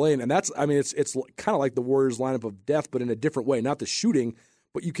fill the lane. And that's, it's kind of like the Warriors lineup of death, but in a different way. Not the shooting,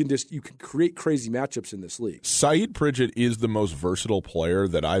 but you can create crazy matchups in this league. Saeed Pridgett is the most versatile player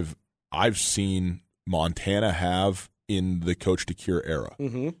that I've seen Montana have in the Coach DeCure era.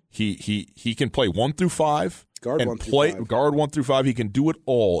 Mm-hmm. He can play 1 through 5 guard 1 through 5. Guard 1 through 5. He can do it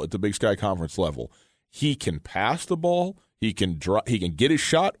all at the Big Sky Conference level. He can pass the ball. He can get his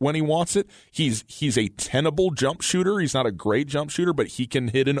shot when he wants it. He's a tenable jump shooter. He's not a great jump shooter, but he can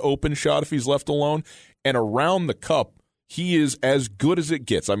hit an open shot if he's left alone. And around the cup, he is as good as it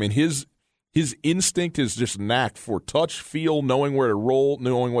gets. His instinct is just knack for touch, feel, knowing where to roll,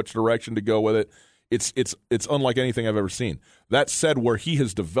 knowing which direction to go with it. It's unlike anything I've ever seen. That said, where he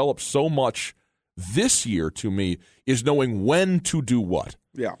has developed so much this year to me is knowing when to do what.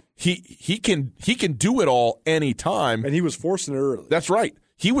 Yeah. He can do it all anytime. And he was forcing it early. That's right.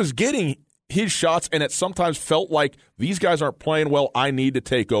 He was getting his shots, and it sometimes felt like these guys aren't playing well, I need to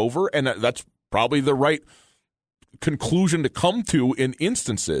take over, and that's probably the right conclusion to come to in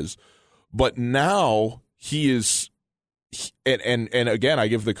instances. But now he is, and again, I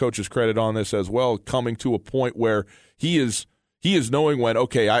give the coaches credit on this as well, coming to a point where he is He is knowing when,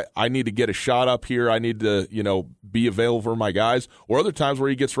 okay, I need to get a shot up here. I need to, be available for my guys. Or other times where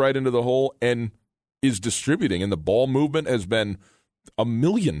he gets right into the hole and is distributing. And the ball movement has been a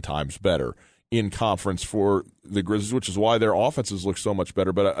million times better in conference for the Grizzlies, which is why their offenses look so much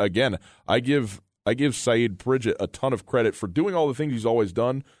better. But again, I give Saeed Pridgett a ton of credit for doing all the things he's always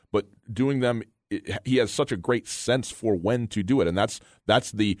done, but doing them, he has such a great sense for when to do it. And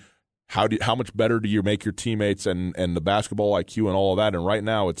that's the how much better do you make your teammates and the basketball IQ and all of that. And right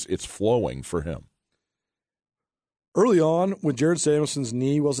now it's flowing for him. Early on, when Jared Samuelson's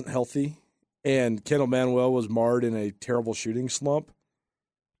knee wasn't healthy and Kendall Manuel was marred in a terrible shooting slump,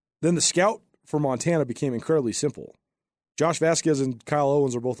 then the scout for Montana became incredibly simple. Josh Vasquez and Kyle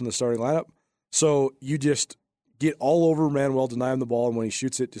Owens are both in the starting lineup, so you just get all over Manuel, deny him the ball, and when he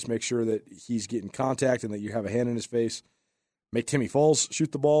shoots it, just make sure that he's getting contact and that you have a hand in his face. Make Timmy Falls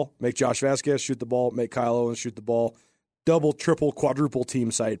shoot the ball, make Josh Vasquez shoot the ball, make Kyle Owens shoot the ball, double, triple, quadruple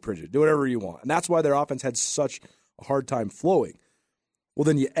team Saeed Pridgett. Do whatever you want. And that's why their offense had such a hard time flowing. Well,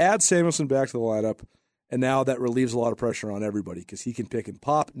 then you add Samuelson back to the lineup, and now that relieves a lot of pressure on everybody because he can pick and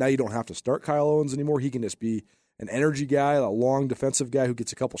pop. Now you don't have to start Kyle Owens anymore. He can just be an energy guy, a long defensive guy who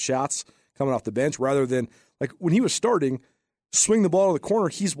gets a couple shots coming off the bench rather than, like when he was starting, swing the ball to the corner,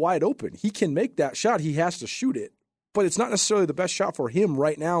 he's wide open. He can make that shot. He has to shoot it. But it's not necessarily the best shot for him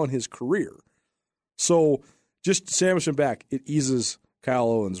right now in his career. So just Samuelson back, it eases Kyle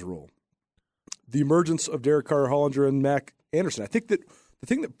Owens' role. The emergence of Derek Carter-Hollinger and Mac Anderson. I think that the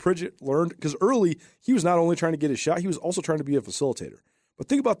thing that Pridgett learned, because early he was not only trying to get his shot, he was also trying to be a facilitator. But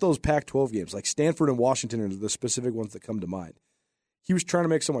think about those Pac-12 games, like Stanford and Washington are the specific ones that come to mind. He was trying to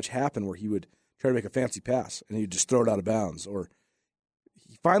make so much happen where he would try to make a fancy pass and he'd just throw it out of bounds. Or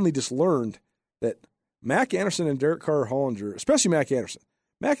he finally just learned that Mac Anderson and Derek Carter-Hollinger, especially Mac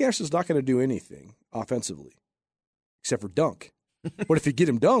Anderson's not going to do anything offensively except for dunk. But if you get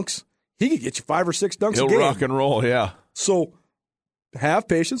him dunks, he could get you 5 or 6 dunks a game. He'll rock and roll, yeah. So have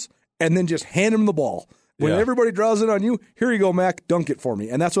patience and then just hand him the ball. When everybody draws in on you, here you go, Mac, dunk it for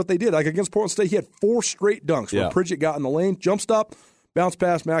me. And that's what they did. Like against Portland State, he had 4 straight dunks where Pridgett got in the lane, jump stop, bounce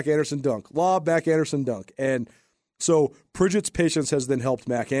pass, Mac Anderson, dunk. Lob, Mac Anderson, dunk. And so Pridgett's patience has then helped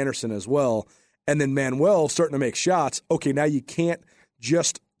Mac Anderson as well. And then Manuel starting to make shots. Okay, now you can't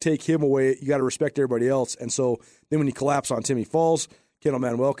just take him away. You got to respect everybody else. And so then when you collapse on Timmy Falls, Kendall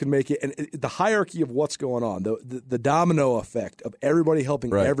Manuel can make it. And the hierarchy of what's going on, the domino effect of everybody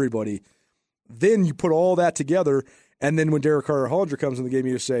helping everybody, then you put all that together. And then when Derek Carter-Hollinger comes in the game,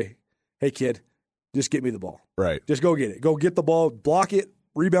 you just say, hey, kid, just get me the ball. Right. Just go get it. Go get the ball, block it,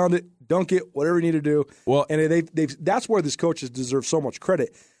 rebound it, dunk it, whatever you need to do. Well, and that's where these coaches deserve so much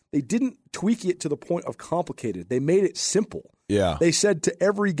credit. They didn't tweak it to the point of complicated. They made it simple. Yeah. They said to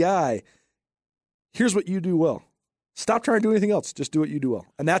every guy, here's what you do well. Stop trying to do anything else. Just do what you do well.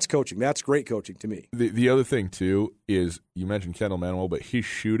 And that's coaching. That's great coaching to me. The other thing, too, is you mentioned Kendall Manuel, but his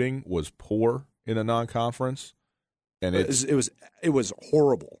shooting was poor in a non-conference. And it was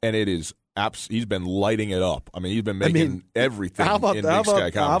horrible. And it is he's been lighting it up. I mean, he's been making everything in Big Sky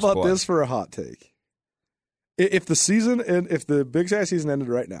Conference How about play. this for a hot take? If the Big Sky season ended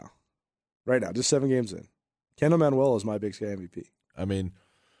right now, just 7 games in, Kendall Manuel is my Big Sky MVP. I mean,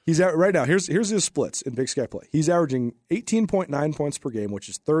 he's at right now. Here's his splits in Big Sky play. He's averaging 18.9 points per game, which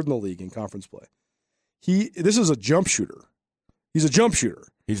is 3rd in the league in conference play. This is a jump shooter. He's a jump shooter.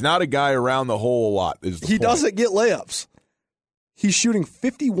 He's not a guy around the hole a lot. He doesn't get layups. He's shooting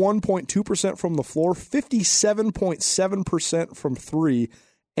 51.2% from the floor, 57.7% from 3,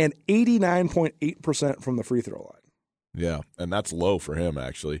 and 89.8% from the free throw line. Yeah, and that's low for him,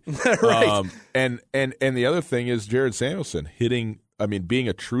 actually. Right. And the other thing is Jared Samuelson being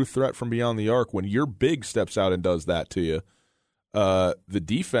a true threat from beyond the arc. When your big steps out and does that to you, the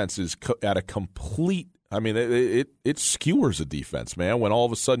defense is at a complete – it skewers a defense, man, when all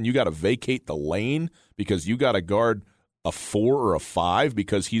of a sudden you got to vacate the lane because you got to guard a 4 or a 5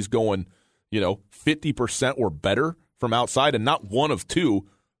 because he's going, 50% or better from outside and not 1 of 2,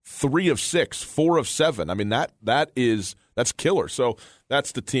 3 of 6, 4 of 7. I mean, that's killer. So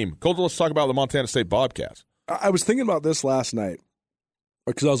that's the team. Colter, let's talk about the Montana State Bobcats. I was thinking about this last night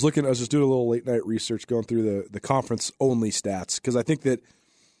because I was just doing a little late night research going through the conference only stats because I think that,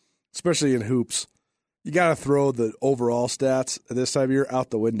 especially in hoops, you got to throw the overall stats at this time of year out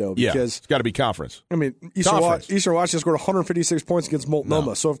the window because it's got to be conference. I mean, Eastern Washington scored 156 points against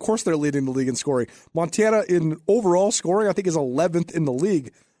Multnomah, so of course they're leading the league in scoring. Montana in overall scoring, I think, is 11th in the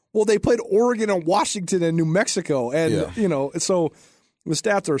league. Well, they played Oregon and Washington and New Mexico, and so the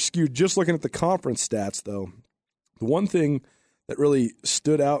stats are skewed. Just looking at the conference stats, though, the one thing that really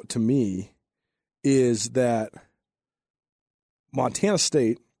stood out to me is that Montana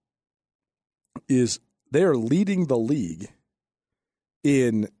State they are leading the league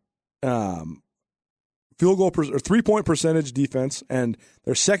in field goal or 3-point percentage defense, and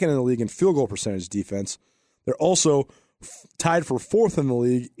they're second in the league in field goal percentage defense. They're also tied for fourth in the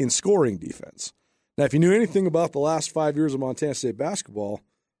league in scoring defense. Now, if you knew anything about the last 5 years of Montana State basketball,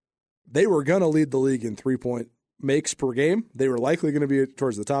 they were going to lead the league in 3-point makes per game. They were likely going to be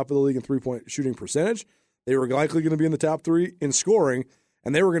towards the top of the league in 3-point shooting percentage. They were likely going to be in the top 3 in scoring,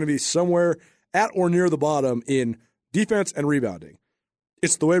 and they were going to be somewhere at or near the bottom in defense and rebounding.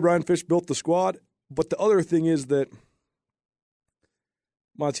 It's the way Brian Fish built the squad, but the other thing is that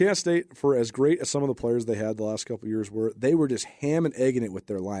Montana State, for as great as some of the players they had the last couple of years were, they were just ham and egging it with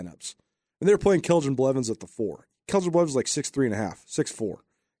their lineups. And they were playing Keldon Blevins at the 4. Keldon Blevins is like 6'3.5", 6'4".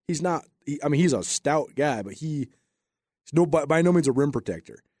 He's not he's a stout guy, but he's by no means a rim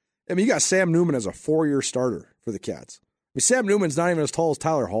protector. I mean, you got Sam Newman as a 4-year starter for the Cats. I mean, Sam Newman's not even as tall as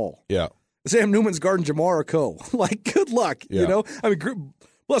Tyler Hall. Yeah. Sam Newman's guarding Jamara Coe. Like, good luck, you know? I mean,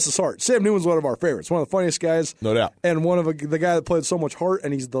 bless his heart. Sam Newman's one of our favorites, one of the funniest guys. No doubt. And one of the guy that played so much heart,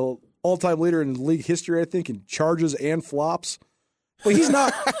 and he's the all-time leader in league history, I think, in charges and flops. But he's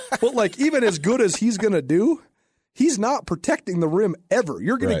not, but like, even as good as he's going to do, he's not protecting the rim ever.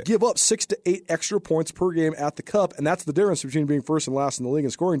 You're going to give up 6 to 8 extra points per game at the cup, and that's the difference between being first and last in the league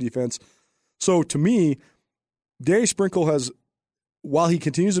in scoring defense. So to me, Danny Sprinkle has, while he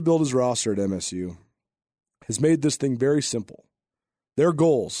continues to build his roster at MSU, has made this thing very simple. Their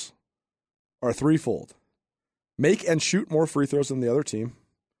goals are threefold. Make and shoot more free throws than the other team.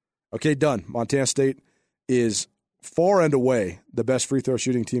 Okay, done. Montana State is far and away the best free throw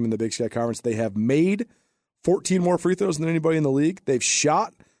shooting team in the Big Sky Conference. They have made 14 more free throws than anybody in the league. They've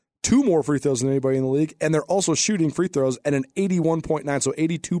shot 2 more free throws than anybody in the league, and they're also shooting free throws at an 81.9, so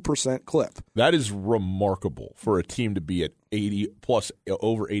 82% clip. That is remarkable for a team to be at 80 plus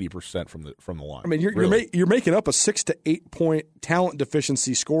over 80% from the line. I mean, you're making up a 6 to 8 point talent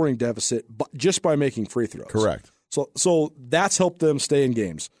deficiency scoring deficit just by making free throws. Correct. So that's helped them stay in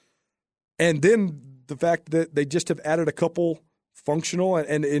games, and then the fact that they just have added a couple functional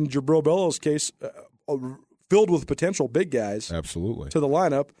and in Jabril Bellows' case, filled with potential big guys, absolutely, to the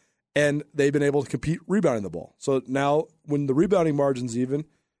lineup. And they've been able to compete rebounding the ball. So now when the rebounding margin's even,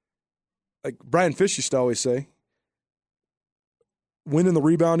 like Brian Fish used to always say, winning the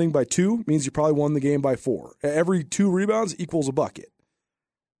rebounding by 2 means you probably won the game by 4. Every 2 rebounds equals a bucket.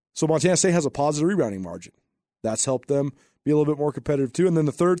 So Montana State has a positive rebounding margin. That's helped them be a little bit more competitive too. And then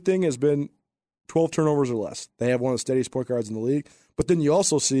the third thing has been 12 turnovers or less. They have one of the steadiest point guards in the league. But then you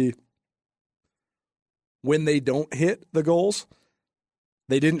also see when they don't hit the goals,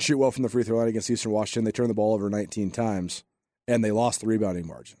 they didn't shoot well from the free throw line against Eastern Washington. They turned the ball over 19 times, and they lost the rebounding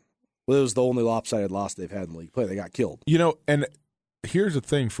margin. Well, it was the only lopsided loss they've had in league play. They got killed. You know, and here's the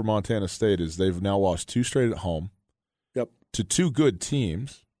thing for Montana State is they've now lost 2 straight at home to 2 good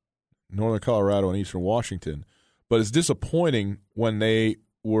teams, Northern Colorado and Eastern Washington. But it's disappointing when they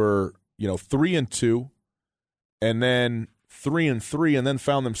were, 3-2 and then 3-3 and then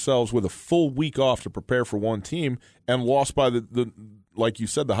found themselves with a full week off to prepare for one team and lost by the like you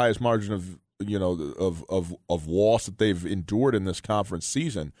said, the highest margin of loss that they've endured in this conference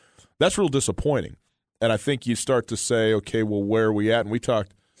season. That's real disappointing. And I think you start to say, okay, well, where are we at? And we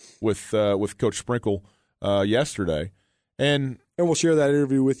talked with Coach Sprinkle yesterday, and we'll share that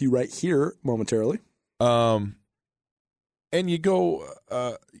interview with you right here momentarily. And you go,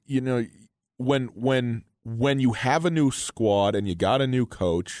 when you have a new squad and you got a new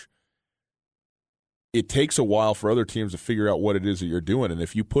coach, it takes a while for other teams to figure out what it is that you're doing. And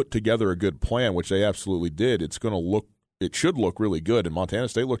if you put together a good plan, which they absolutely did, it should look really good. And Montana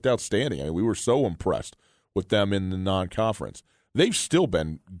State looked outstanding. I mean, we were so impressed with them in the non-conference. They've still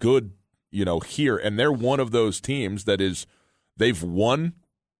been good, here. And they're one of those teams that they've won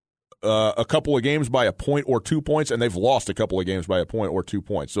a couple of games by a point or 2 points, and they've lost a couple of games by a point or 2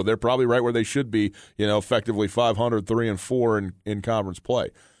 points. So they're probably right where they should be, effectively 500, 3-4 in conference play.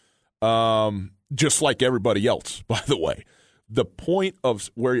 Just like everybody else, by the way. The point of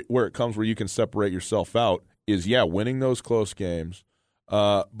where it comes where you can separate yourself out is, winning those close games,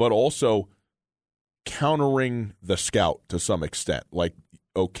 but also countering the scout to some extent. Like,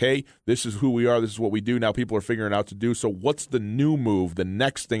 okay, this is who we are, this is what we do, now people are figuring out to do, so what's the new move, the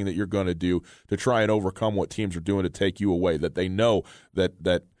next thing that you're going to do to try and overcome what teams are doing to take you away, that they know that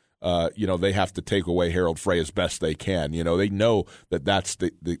they have to take away Harold Frey as best they can. They know that that's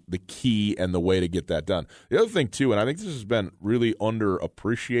the key and the way to get that done. The other thing, too, and I think this has been really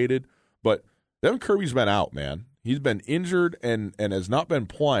underappreciated, but Devin Kirby's been out, man. He's been injured and has not been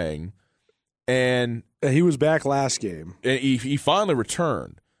playing. And He was back last game. And he finally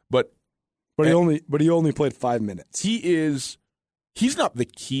returned. But he only played 5 minutes. He's not the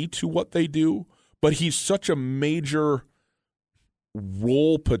key to what they do, but he's such a major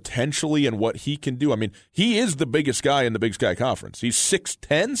role potentially in what he can do. I mean, he is the biggest guy in the Big Sky Conference. He's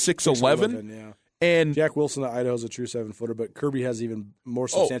 6'10", 6'11". Yeah. And Jack Wilson at Idaho is a true 7-footer, but Kirby has even more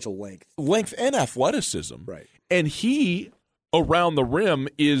substantial length. Length and athleticism. Right. And he, around the rim,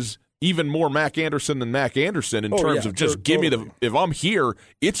 is even more Mac Anderson than Mac Anderson in terms of just give me if I'm here,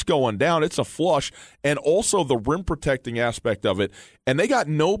 it's going down, it's a flush, and also the rim protecting aspect of it. And they got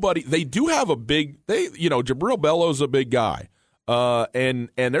nobody. They do have Jabril Bellows a big guy, and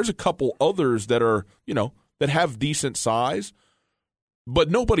there's a couple others that are that have decent size, but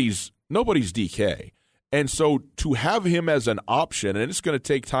nobody's DK. And so to have him as an option, and it's going to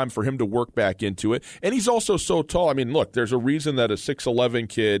take time for him to work back into it. And he's also so tall. I mean, look, there's a reason that a 6'11"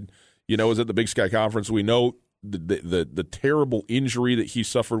 kid, is at the Big Sky Conference. We know the terrible injury that he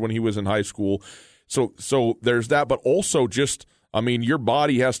suffered when he was in high school. So there's that, but also just, I mean, your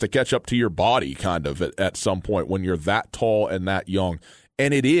body has to catch up to your body kind of at some point when you're that tall and that young.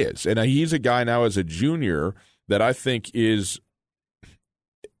 And it is. And he's a guy now as a junior that I think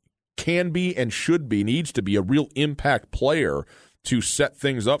can be and should be, needs to be a real impact player to set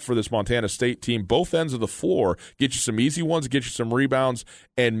things up for this Montana State team, both ends of the floor, get you some easy ones, get you some rebounds,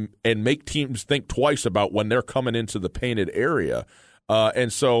 and make teams think twice about when they're coming into the painted area.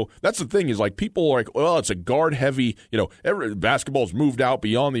 And so that's the thing is, like, people are like, well, it's a guard-heavy, basketball's moved out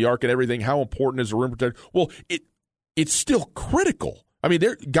beyond the arc and everything. How important is a rim protector? Well, it's still critical. I mean,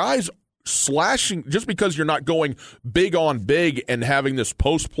 guys slashing, just because you're not going big on big and having this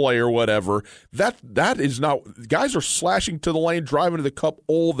post play or whatever, that is not, guys are slashing to the lane, driving to the cup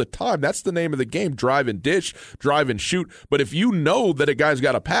all the time. That's the name of the game, drive and dish, drive and shoot. But if you know that a guy's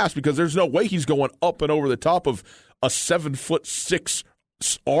got to pass, because there's no way he's going up and over the top of a 7'6"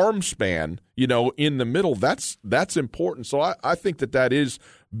 arm span, in the middle, that's important. So I think that is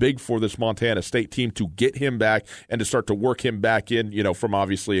big for this Montana State team to get him back and to start to work him back in, from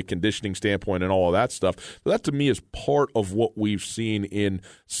obviously a conditioning standpoint and all of that stuff. So that to me is part of what we've seen in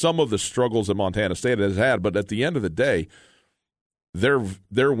some of the struggles that Montana State has had. But at the end of the day, their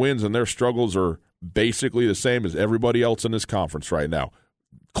wins and their struggles are basically the same as everybody else in this conference right now.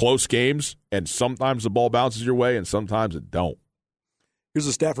 Close games, and sometimes the ball bounces your way and sometimes it don't. Here's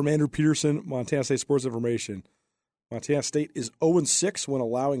a stat from Andrew Peterson, Montana State Sports Information. Montana State is 0-6 when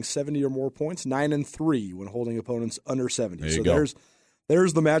allowing 70 or more points, 9-3 when holding opponents under 70. There you go.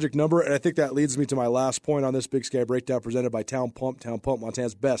 There's the magic number, and I think that leads me to my last point on this Big Sky Breakdown presented by Town Pump. Town Pump,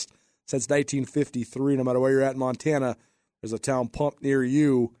 Montana's best since 1953. No matter where you're at in Montana, there's a Town Pump near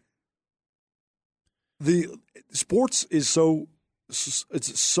you. The sports is so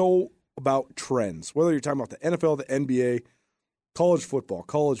about trends, whether you're talking about the NFL, the NBA, college football,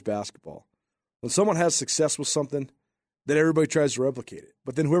 college basketball. When someone has success with something, then everybody tries to replicate it.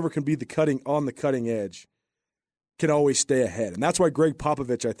 But then whoever can be on the cutting edge can always stay ahead. And that's why Greg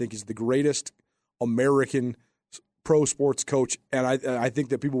Popovich, I think, is the greatest American pro sports coach. And I think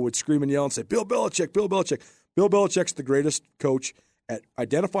that people would scream and yell and say, Bill Belichick, Bill Belichick. Bill Belichick's the greatest coach at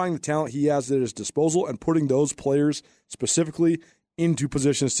identifying the talent he has at his disposal and putting those players specifically into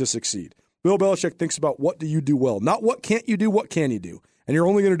positions to succeed. Bill Belichick thinks about what do you do well, not what can't you do, what can you do. And you're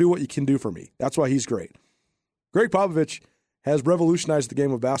only going to do what you can do for me. That's why he's great. Greg Popovich has revolutionized the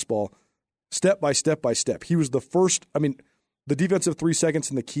game of basketball step by step by step. He was the first, the defensive 3 seconds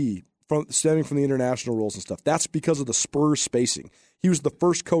in the key, stemming from the international rules and stuff. That's because of the Spurs spacing. He was the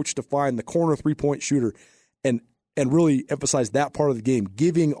first coach to find the corner three-point shooter and really emphasize that part of the game,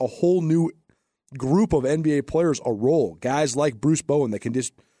 giving a whole new group of NBA players a role. Guys like Bruce Bowen that can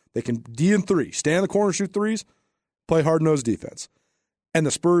D and 3, stand in the corner, shoot threes, play hard-nosed defense. And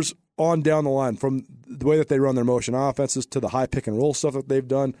the Spurs on down the line, from the way that they run their motion offenses to the high pick-and-roll stuff that they've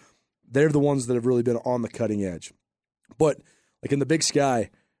done, they're the ones that have really been on the cutting edge. But like in the Big Sky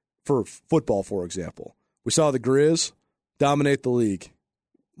for football, for example, we saw the Griz dominate the league,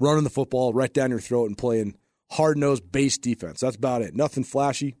 running the football right down your throat and playing hard-nosed base defense. That's about it. Nothing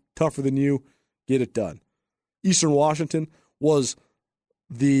flashy, tougher than you, get it done. Eastern Washington was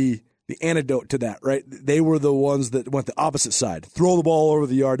the antidote to that, right? They were the ones that went the opposite side. Throw the ball over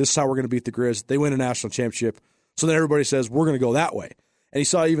the yard. This is how we're going to beat the Griz. They win a national championship. So then everybody says, we're going to go that way. And you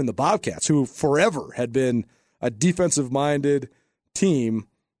saw even the Bobcats, who forever had been a defensive-minded team,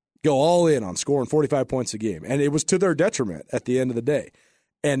 go all in on scoring 45 points a game. And it was to their detriment at the end of the day.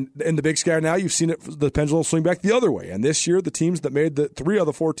 And in the Big Sky now, you've seen the pendulum swing back the other way. And this year, the teams that made 3 of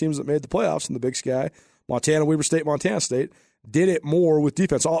the 4 teams that made the playoffs in the Big Sky, Montana, Weber State, Montana State, did it more with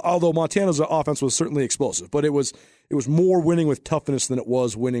defense. Although Montana's offense was certainly explosive, but it was more winning with toughness than it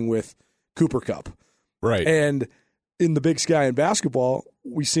was winning with Cooper Kupp. Right. And in the Big Sky in basketball,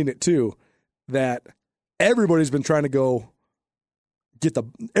 we've seen it too, that everybody's been trying to go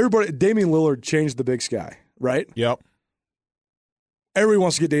Damian Lillard changed the Big Sky, right? Yep. Everybody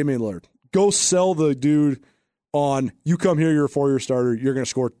wants to get Damian Lillard. Go sell the dude on, you come here, you're a 4-year starter, you're going to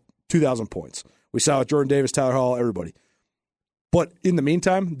score 2,000 points. We saw it, Jordan Davis, Tyler Hall, everybody. But in the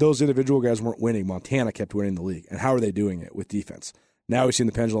meantime, those individual guys weren't winning. Montana kept winning the league. And how are they doing it with defense? Now we've seen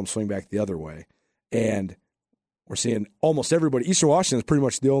the pendulum swing back the other way. And we're seeing almost everybody. Eastern Washington is pretty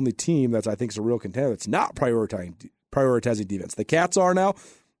much the only team that's, I think, is a real contender that's not prioritizing defense. The Cats are now.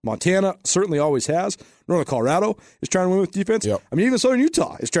 Montana certainly always has. Northern Colorado is trying to win with defense. Yep. I mean, even Southern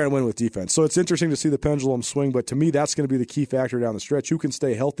Utah is trying to win with defense. So it's interesting to see the pendulum swing, but to me, that's going to be the key factor down the stretch. Who can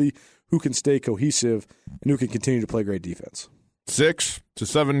stay healthy, who can stay cohesive, and who can continue to play great defense. 6 to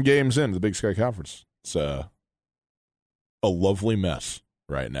 7 games into the Big Sky Conference. It's a lovely mess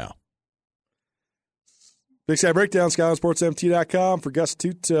right now. Big Sky Breakdown, SkylineSportsMT.com for Gus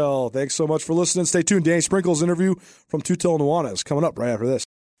Tootell. Thanks so much for listening. Stay tuned. Danny Sprinkle's interview from Tootell and Nuanez coming up right after this.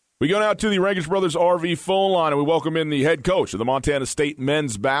 We go now to the Rankins Brothers RV phone line, and we welcome in the head coach of the Montana State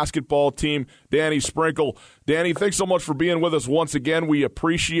men's basketball team, Danny Sprinkle. Danny, thanks so much for being with us once again. We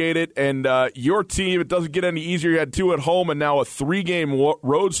appreciate it. And your team, it doesn't get any easier. You had 2 at home and now a 3-game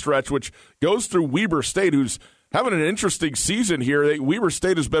road stretch, which goes through Weber State, who's having an interesting season here. Weber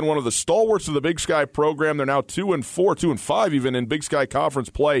State has been one of the stalwarts of the Big Sky program. They're now 2-4, 2-5 even in Big Sky Conference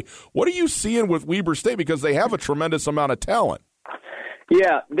play. What are you seeing with Weber State? Because they have a tremendous amount of talent.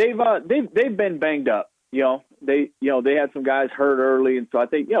 Yeah, they've been banged up. They had some guys hurt early, and so I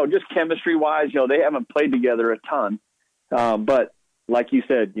think just chemistry wise, they haven't played together a ton. But like you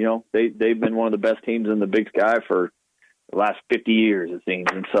said, they've been one of the best teams in the Big Sky for the last 50 years, it seems.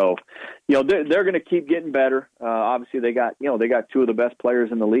 And so, they're going to keep getting better. Obviously, they got 2 of the best players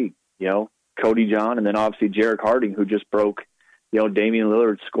in the league. Cody John, and then obviously Jarek Harding, who just broke Damian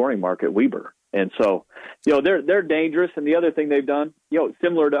Lillard's scoring mark at Weber. And so, they're dangerous. And the other thing they've done,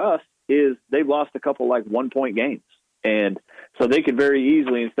 similar to us, is they've lost a couple 1-point games. And so they could very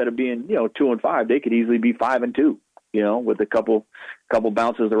easily, instead of being 2-5, they could easily be 5-2. With a couple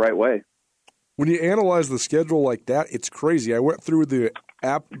bounces the right way. When you analyze the schedule like that, it's crazy. I went through the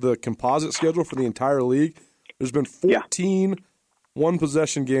composite schedule for the entire league. There's been 14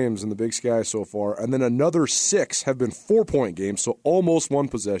 one-possession games in the Big Sky so far, and then another 6 have been 4-point games, so almost one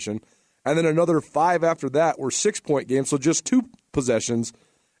possession. And then another 5 after that were 6-point games, so just 2 possessions.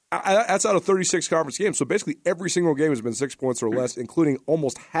 That's out of 36 conference games. So basically every single game has been 6 points or less, including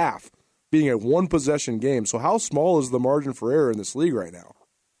almost half being a one-possession game. So how small is the margin for error in this league right now?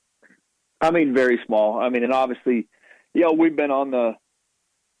 I mean, very small. I mean, and obviously, we've been on the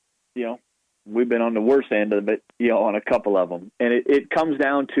worst end of it, on a couple of them. And it comes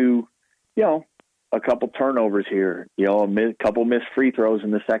down to, a couple turnovers here, a couple missed free throws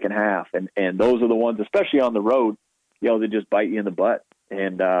in the second half. And those are the ones, especially on the road, that just bite you in the butt.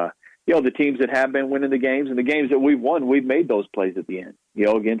 And, the teams that have been winning the games and the games that we've won, we've made those plays at the end,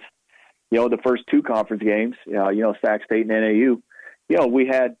 against, the first 2 conference games, Sac State and NAU. We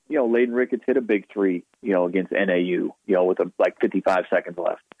had, Layden Ricketts hit a big 3, against NAU, with 55 seconds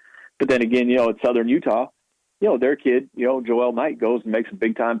left. But then again, at Southern Utah, their kid, Joel Knight goes and makes a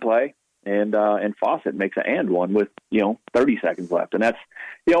big time play. And Fawcett makes an and one with 30 seconds left, and that's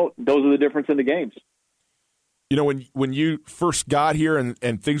those are the difference in the games. When you first got here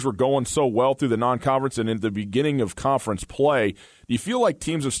and things were going so well through the non-conference and in the beginning of conference play, do you feel like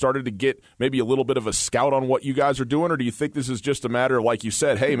teams have started to get maybe a little bit of a scout on what you guys are doing, or do you think this is just a matter of, like you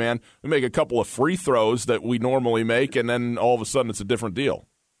said, hey man, we make a couple of free throws that we normally make, and then all of a sudden it's a different deal?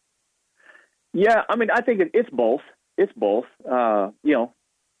 Yeah, I mean, I think it's both. It's both.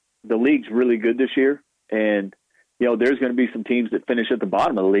 The league's really good this year, and there's going to be some teams that finish at the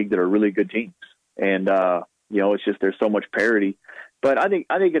bottom of the league that are really good teams, and it's just there's so much parity. But I think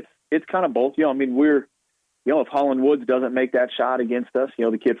it's kind of both. I mean, we're if Holland Woods doesn't make that shot against us,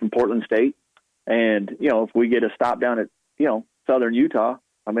 the kid from Portland State, and if we get a stop down at Southern Utah,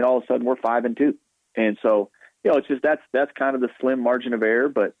 I mean, all of a sudden we're 5-2, and so it's just that's kind of the slim margin of error,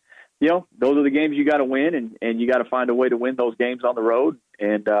 but. Those are the games you got to win, and you got to find a way to win those games on the road,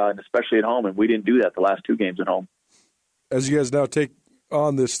 and especially at home. And we didn't do that the last 2 games at home. As you guys now take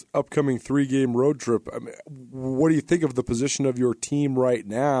on this upcoming 3-game road trip, I mean, what do you think of the position of your team right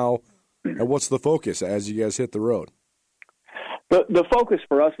now, and what's the focus as you guys hit the road? The focus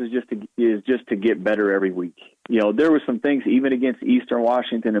for us is just to get better every week. there were some things even against Eastern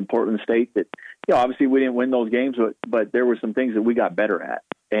Washington and Portland State that, obviously we didn't win those games, but there were some things that we got better at.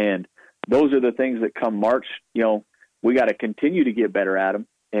 And those are the things that come March, we got to continue to get better at them.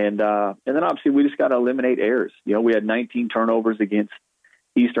 And then obviously we just got to eliminate errors. We had 19 turnovers against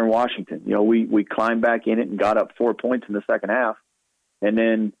Eastern Washington. We climbed back in it and got up 4 points in the second half. And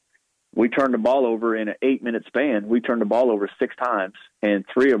then we turned the ball over in an 8-minute span. We turned the ball over 6 times, and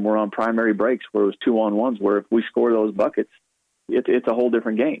 3 of them were on primary breaks where it was 2-on-1s, where if we score those buckets, it's a whole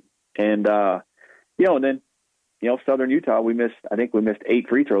different game. And, and then, Southern Utah, I think we missed 8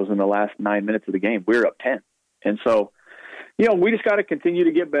 free throws in the last 9 minutes of the game. We were up 10. And so, we just got to continue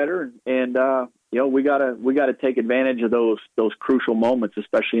to get better. And we got to take advantage of those crucial moments,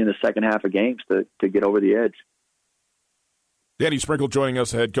 especially in the second half of games to get over the edge. Danny Sprinkle joining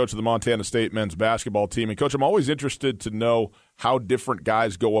us, head coach of the Montana State men's basketball team. And, Coach, I'm always interested to know how different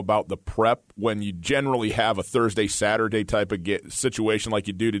guys go about the prep when you generally have a Thursday, Saturday type of situation like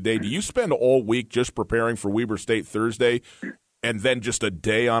you do today. Do you spend all week just preparing for Weber State Thursday and then just a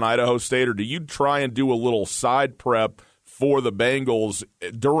day on Idaho State, or do you try and do a little side prep for the Bengals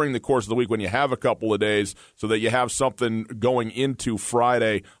during the course of the week when you have a couple of days so that you have something going into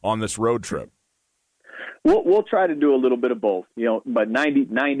Friday on this road trip? We'll try to do a little bit of both, but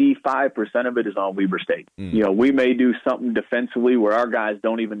 95% of it is on Weber State. We may do something defensively where our guys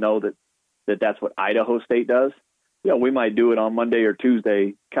don't even know that that's what Idaho State does. We might do it on Monday or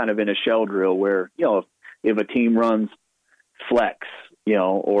Tuesday, kind of in a shell drill where, if a team runs flex,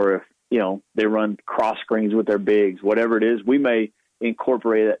 or if, they run cross screens with their bigs, whatever it is, we may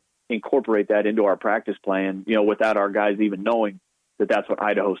incorporate that into our practice plan, without our guys even knowing that's what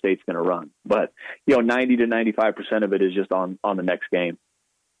Idaho State's going to run. But, 90 to 95% of it is just on the next game.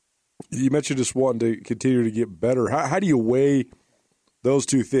 You mentioned just wanting to continue to get better. How do you weigh those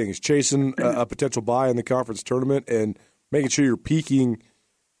two things, chasing a potential bye in the conference tournament and making sure you're peaking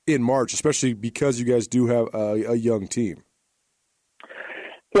in March, especially because you guys do have a young team?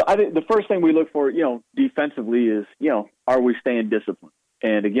 So I think the first thing we look for, defensively is, are we staying disciplined?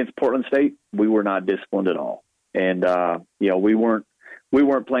 And against Portland State, we were not disciplined at all. And, we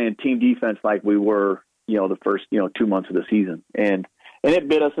weren't playing team defense like we were, the first, 2 months of the season. And it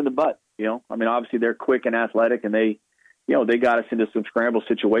bit us in the butt, obviously they're quick and athletic, and they got us into some scramble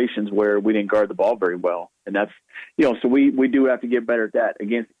situations where we didn't guard the ball very well. And that's, so we do have to get better at that.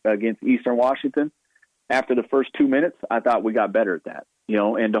 Against Eastern Washington, after the first 2 minutes, I thought we got better at that,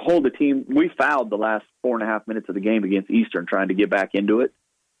 and to hold the team, we fouled the last 4.5 minutes of the game against Eastern trying to get back into it.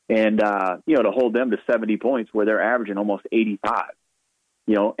 And, to hold them to 70 points where they're averaging almost 85,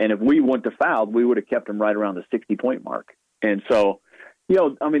 and if we wouldn't have fouled, we would have kept them right around the 60-point mark. And so,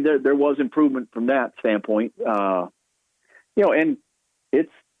 there was improvement from that standpoint. And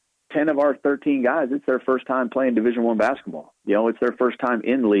it's 10 of our 13 guys. It's their first time playing Division I basketball. It's their first time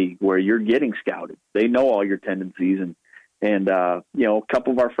in league where you're getting scouted. They know all your tendencies. And a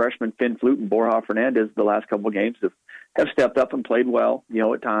couple of our freshmen, Finn Flute and Borja Fernandez, the last couple of games have stepped up and played well,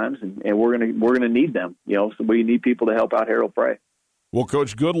 at times. And we're gonna need them, so we need people to help out Harold Frey. Well,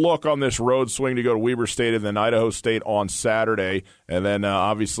 Coach, good luck on this road swing to go to Weber State and then Idaho State on Saturday. And then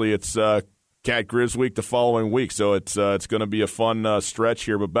obviously it's Cat Griz week the following week. So it's going to be a fun stretch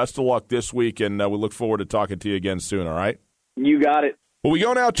here. But best of luck this week, and we look forward to talking to you again soon, all right? You got it. Well, we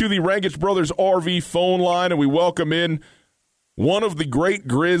go now to the Rangitsch Brothers RV phone line, and we welcome in one of the great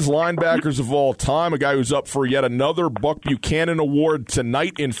Griz linebackers of all time, a guy who's up for yet another Buck Buchanan Award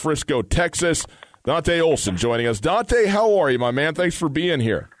tonight in Frisco, Texas. Dante Olson joining us. Dante, how are you, my man? Thanks for being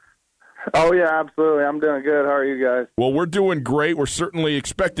here. Oh, yeah, absolutely. I'm doing good. How are you guys? Well, we're doing great. We're certainly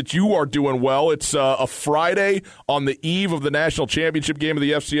expect that you are doing well. It's a Friday on the eve of the national championship game of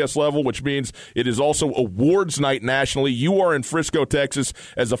the FCS level, which means it is also awards night nationally. You are in Frisco, Texas,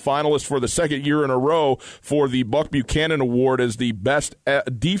 as a finalist for the second year in a row for the Buck Buchanan Award as the best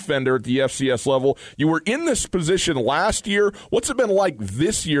defender at the FCS level. You were in this position last year. What's it been like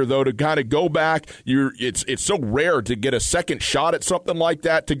this year, though, to kind of go back? It's so rare to get a second shot at something like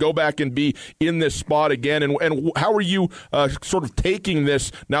that, to go back and be in this spot again, and how are you sort of taking this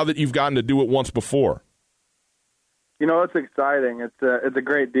now that you've gotten to do it once before? It's exciting. It's a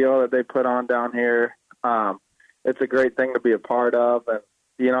great deal that they put on down here. It's a great thing to be a part of, and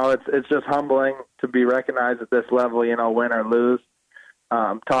it's just humbling to be recognized at this level. Win or lose,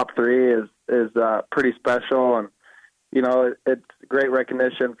 top three is pretty special, and it's great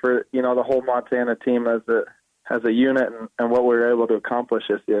recognition for the whole Montana team as a unit and what we were able to accomplish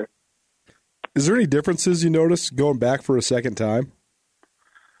this year. Is there any differences you notice going back for a second time?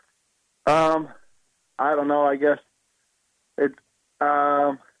 I don't know. I guess it's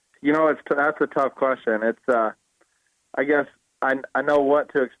That's a tough question. It's I guess I know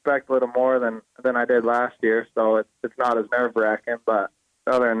what to expect a little more than I did last year, so it's not as nerve-wracking. But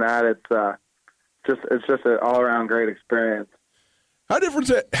other than that, it's just an all-around great experience. How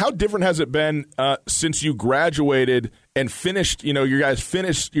different has it been since you graduated and finished? You guys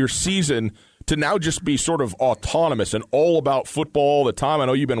finished your season to now just be sort of autonomous and all about football all the time. I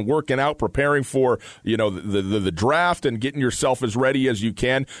know you've been working out, preparing for the draft and getting yourself as ready as you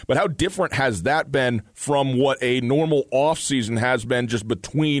can. But how different has that been from what a normal off season has been just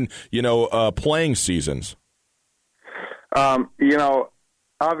between playing seasons?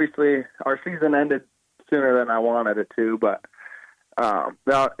 Obviously our season ended sooner than I wanted it to, but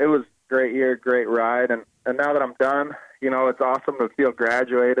it was a great year, great ride, and now that I'm done, it's awesome to feel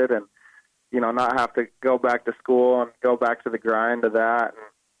graduated and not have to go back to school and go back to the grind of that.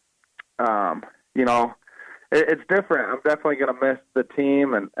 And, it's different. I'm definitely going to miss the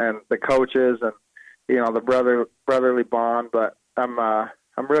team and the coaches and, the brotherly bond, but I'm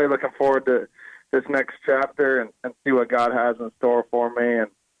really looking forward to this next chapter and see what God has in store for me.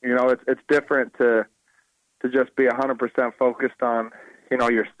 And, it's different to just be 100% focused on,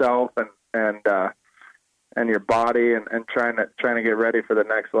 yourself and your body and trying to get ready for the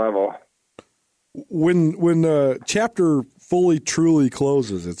next level. When a chapter fully, truly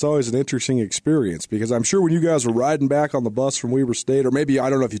closes, it's always an interesting experience because I'm sure when you guys were riding back on the bus from Weber State, or maybe, I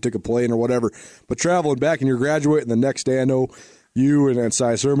don't know if you took a plane or whatever, but traveling back and you're graduating the next day, I know you and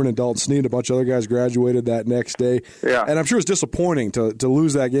Cy Sermon and Dalton Sneed, a bunch of other guys graduated that next day. Yeah. And I'm sure it's disappointing to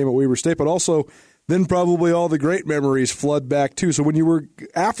lose that game at Weber State, but also then probably all the great memories flood back too. So when you were,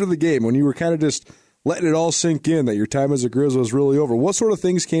 after the game, when you were kind of just letting it all sink in that your time as a Grizz was really over, what sort of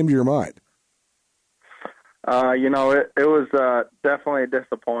things came to your mind? It was definitely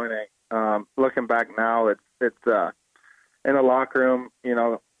disappointing. Looking back now, it's in the locker room,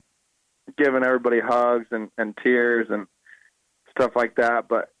 giving everybody hugs and tears and stuff like that.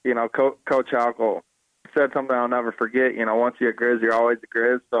 But, Coach Halkel said something I'll never forget. Once you're a Grizz, you're always a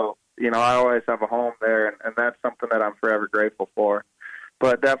Grizz. So, I always have a home there, and that's something that I'm forever grateful for.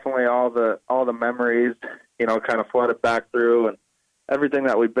 But definitely all the memories, kind of flooded back through, and everything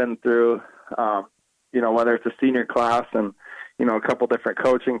that we've been through, whether it's a senior class and, a couple different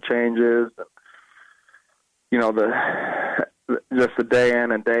coaching changes, and, just the day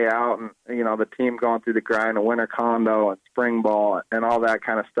in and day out, and, the team going through the grind of winter condo and spring ball and all that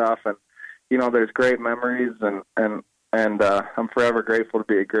kind of stuff. And, there's great memories, and I'm forever grateful to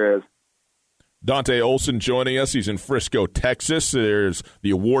be a Grizz. Dante Olson joining us. He's in Frisco, Texas. There's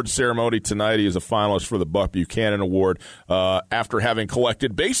the award ceremony tonight. He is a finalist for the Buck Buchanan Award after having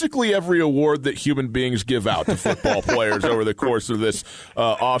collected basically every award that human beings give out to football players over the course of this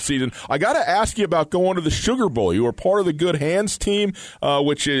offseason. I got to ask you about going to the Sugar Bowl. You were part of the Good Hands team,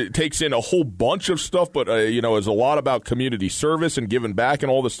 which takes in a whole bunch of stuff, but, is a lot about community service and giving back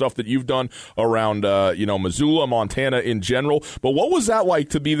and all the stuff that you've done around, Missoula, Montana in general. But what was that like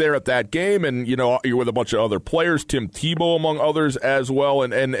to be there at that game? And, you're with a bunch of other players, Tim Tebow among others as well,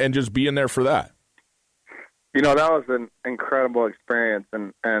 and just being there for that. That was an incredible experience,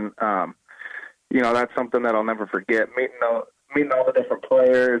 and that's something that I'll never forget. Meeting all the different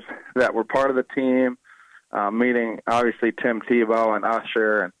players that were part of the team, meeting obviously Tim Tebow and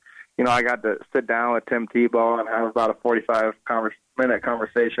Usher, and I got to sit down with Tim Tebow and have about a 45-minute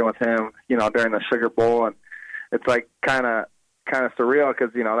conversation with him, during the Sugar Bowl, and it's like kind of surreal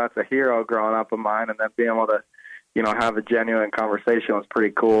because, that's a hero growing up of mine, and then being able to, have a genuine conversation was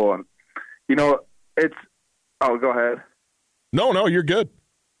pretty cool. And, go ahead. No, you're good.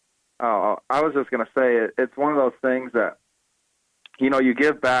 Oh, I was just going to say it's one of those things that, you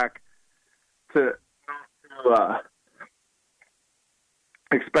give back to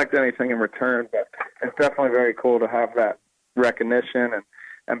expect anything in return, but it's definitely very cool to have that recognition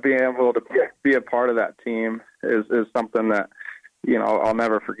and being able to be a part of that team is something that, I'll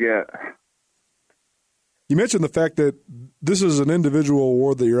never forget. You mentioned the fact that this is an individual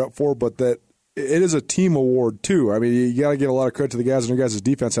award that you're up for, but that it is a team award too. I mean, you got to give a lot of credit to the guys and your guys'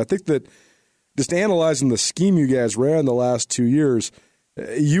 defense. I think that just analyzing the scheme you guys ran the last 2 years,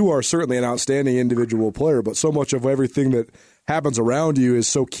 you are certainly an outstanding individual player, but so much of everything that happens around you is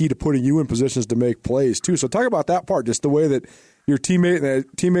so key to putting you in positions to make plays too. So talk about that part, just the way that your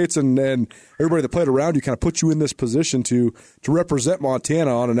teammates and everybody that played around you kind of put you in this position to represent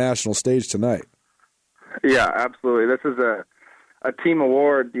Montana on a national stage tonight. Yeah, absolutely. This is a team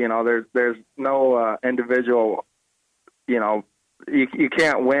award. There's no individual. You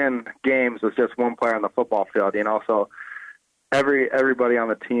can't win games with just one player on the football field. So everybody on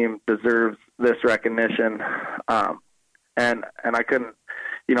the team deserves this recognition. And I couldn't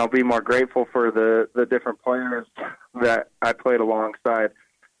be more grateful for the different players that I played alongside.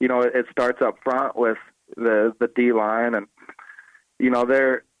 It starts up front with the D-line, and,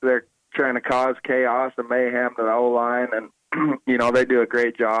 they're trying to cause chaos and mayhem to the O-line, and, they do a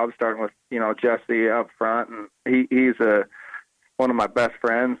great job starting with, Jesse up front, and he's one of my best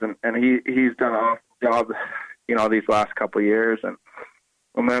friends, and he's done an awesome job, these last couple of years, and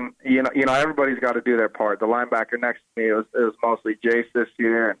then, everybody's got to do their part. The linebacker next to me, it was mostly Jace this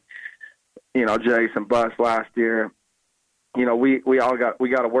year, and, Jace and Bus last year. We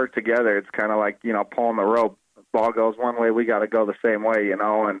got to work together. It's kind of like, pulling the rope. The ball goes one way, we got to go the same way, and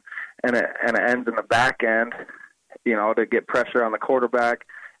it ends in the back end, to get pressure on the quarterback.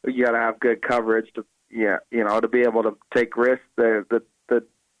 You got to have good coverage to be able to take risks. The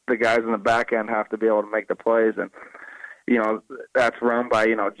guys in the back end have to be able to make the plays, and that's run by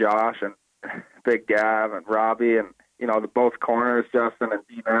Josh and Big Gav and Robbie and the both corners, Justin and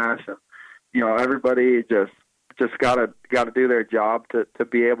D Nash, and everybody just got to do their job to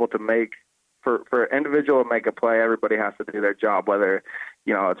be able to make for an individual to make a play. Everybody has to do their job, whether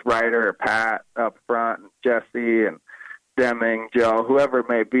it's Ryder or Pat up front, and Jesse and Deming, Joe, whoever it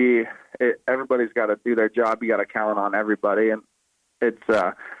may be. Everybody's got to do their job. You got to count on everybody, and it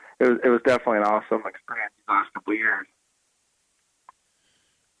was definitely an awesome experience the last couple of years.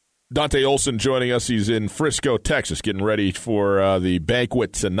 Dante Olson joining us. He's in Frisco, Texas, getting ready for the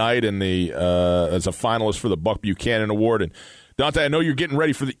banquet tonight and as a finalist for the Buck Buchanan Award. And Dante, I know you're getting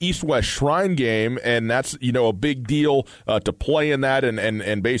ready for the East-West Shrine game, and that's a big deal to play in that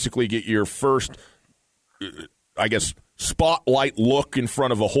and basically get your first, I guess, spotlight look in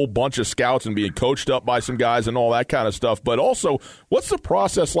front of a whole bunch of scouts and being coached up by some guys and all that kind of stuff. But also, what's the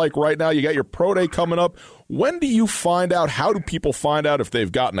process like right now? You got your pro day coming up. When do you find out? How do people find out if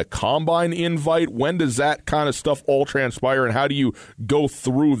they've gotten a combine invite? When does that kind of stuff all transpire, and how do you go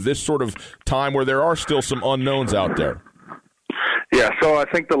through this sort of time where there are still some unknowns out there? Yeah, so I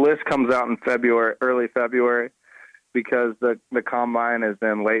think the list comes out in February, early February, because the combine is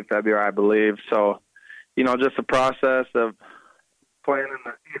in late February, I believe. So, just the process of playing in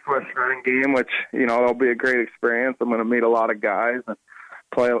the East-West Shrine game, which, it'll be a great experience. I'm going to meet a lot of guys and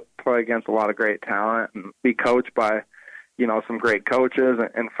play against a lot of great talent and be coached by, some great coaches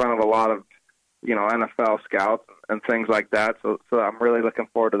in front of a lot of, NFL scouts and things like that. So I'm really looking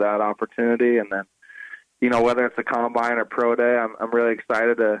forward to that opportunity. And then, whether it's a combine or pro day, I'm really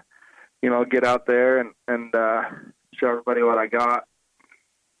excited to, get out there and show everybody what I got.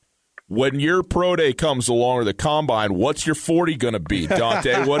 When your pro day comes along or the combine, what's your 40 going to be,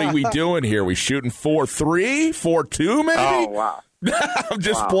 Dante? What are we doing here? We shooting 4.3, 4.2 maybe? Oh, wow. I'm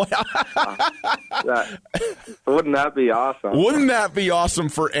just playing. Wouldn't that be awesome? Wouldn't that be awesome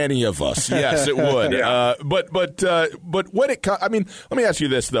for any of us? Yes, it would. Yeah. But when it comes, let me ask you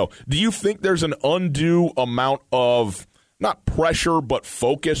this though: do you think there's an undue amount of not pressure but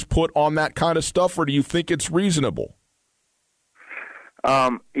focus put on that kind of stuff, or do you think it's reasonable?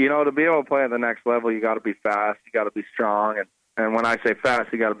 To be able to play at the next level, you got to be fast, you got to be strong, and when I say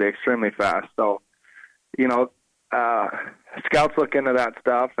fast, you got to be extremely fast. So, scouts look into that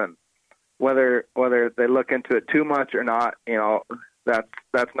stuff, and whether they look into it too much or not,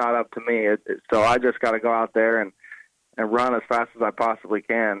 that's not up to me. So I just got to go out there and run as fast as I possibly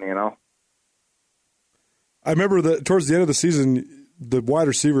can. I remember that towards the end of the season, the wide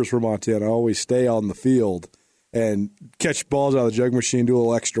receivers for Montana always stay on the field and catch balls out of the jug machine, do a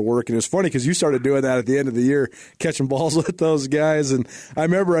little extra work. And it was funny because you started doing that at the end of the year, catching balls with those guys. And I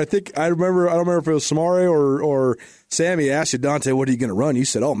don't remember if it was Samari or Sammy asked you, Dante, what are you going to run? You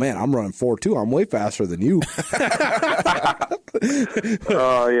said, oh, man, I'm running 4.2. I'm way faster than you.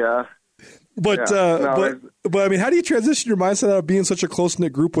 Oh, yeah. But how do you transition your mindset out of being such a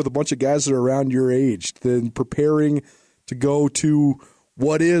close-knit group with a bunch of guys that are around your age, then preparing to go to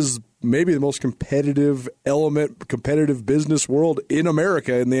what is maybe the most competitive business world in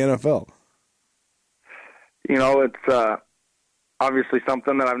America in the NFL? It's obviously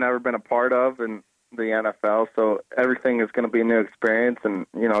something that I've never been a part of in the NFL, so everything is going to be a new experience, and,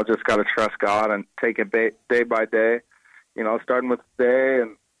 just got to trust God and take it day by day, starting with today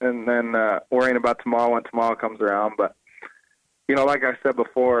and then worrying about tomorrow when tomorrow comes around. But, like I said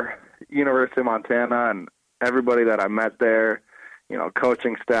before, University of Montana and everybody that I met there,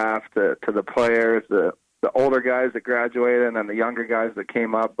 coaching staff to the players, the older guys that graduated, and then the younger guys that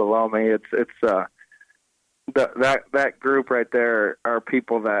came up below me. That group right there are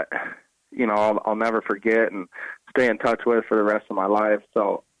people that I'll never forget and stay in touch with for the rest of my life.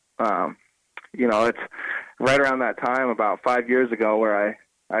 So it's right around that time, about 5 years ago, where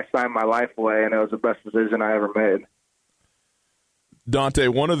I signed my life away, and it was the best decision I ever made. Dante,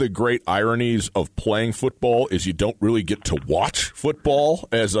 one of the great ironies of playing football is you don't really get to watch football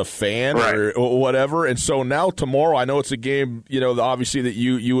as a fan or whatever. And so now tomorrow, I know it's a game, obviously that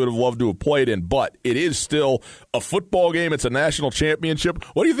you would have loved to have played in, but it is still a football game. It's a national championship.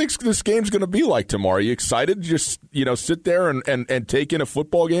 What do you think this game's going to be like tomorrow? Are you excited to just, sit there and take in a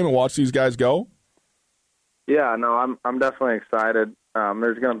football game and watch these guys go? Yeah, no, I'm definitely excited.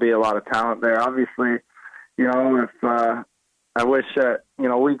 There's going to be a lot of talent there. Obviously, if I wish that,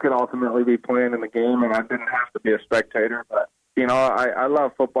 we could ultimately be playing in the game and I didn't have to be a spectator. But, I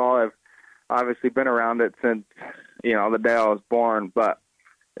love football. I've obviously been around it since, the day I was born. But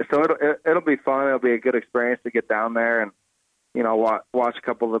so it'll be fun. It'll be a good experience to get down there and, watch a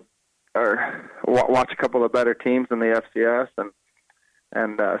couple of better teams in the FCS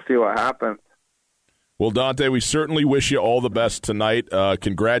and see what happens. Well, Dante, we certainly wish you all the best tonight.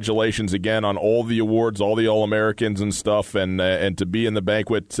 Congratulations again on all the awards, all the All-Americans and stuff, and to be in the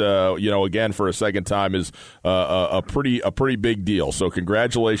banquet, again for a second time is a pretty big deal. So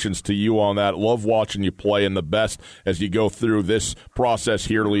congratulations to you on that. Love watching you play, and the best as you go through this process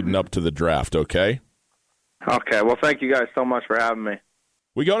here leading up to the draft. Okay. Okay. Well, thank you guys so much for having me.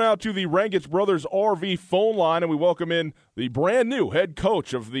 We go now to the Rangitz Brothers RV phone line, and we welcome in the brand-new head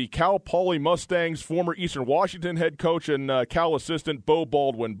coach of the Cal Poly Mustangs, former Eastern Washington head coach and Cal assistant, Beau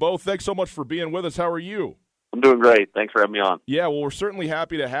Baldwin. Beau, thanks so much for being with us. How are you? I'm doing great. Thanks for having me on. Yeah, well, we're certainly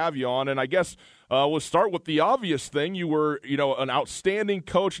happy to have you on, and I guess we'll start with the obvious thing. You were, an outstanding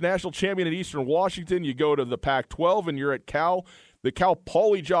coach, national champion at Eastern Washington. You go to the Pac-12, and you're at Cal. The Cal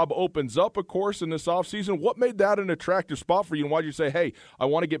Poly job opens up, of course, in this offseason. What made that an attractive spot for you, and why did you say, hey, I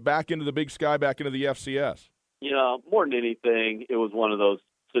want to get back into the Big Sky, back into the FCS? More than anything, it was one of those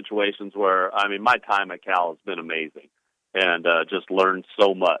situations where, my time at Cal has been amazing and just learned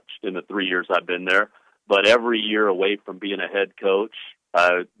so much in the 3 years I've been there. But every year away from being a head coach,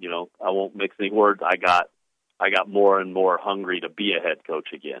 I won't mix any words, I got more and more hungry to be a head coach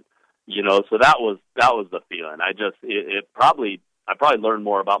again. So that was the feeling. I probably learned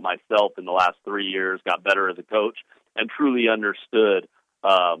more about myself in the last 3 years, got better as a coach, and truly understood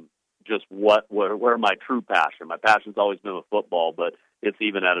just where my true passion. My passion's always been with football, but it's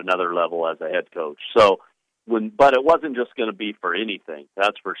even at another level as a head coach. So but it wasn't just going to be for anything,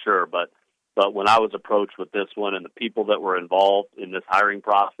 that's for sure. But when I was approached with this one and the people that were involved in this hiring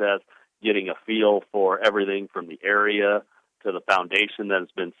process, getting a feel for everything from the area to the foundation that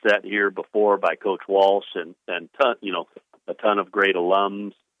has been set here before by Coach Walsh and a ton of great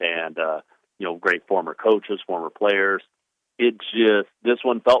alums and, great former coaches, former players. This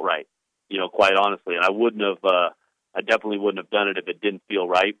one felt right, quite honestly. And I definitely wouldn't have done it if it didn't feel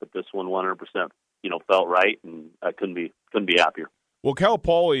right, but this one 100%, felt right, and I couldn't be happier. Well, Cal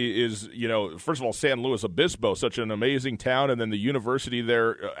Poly is, first of all, San Luis Obispo, such an amazing town, and then the university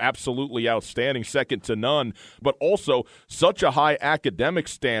there, absolutely outstanding, second to none, but also such a high academic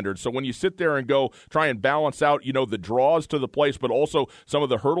standard. So when you sit there and go try and balance out, the draws to the place, but also some of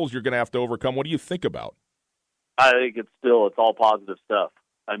the hurdles you're going to have to overcome, what do you think about? I think it's all positive stuff.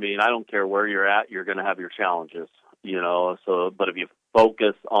 I don't care where you're at, you're going to have your challenges, but if you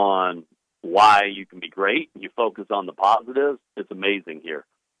focus on why you can be great, you focus on the positives, it's amazing here.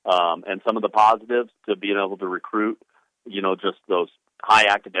 And some of the positives to being able to recruit, just those high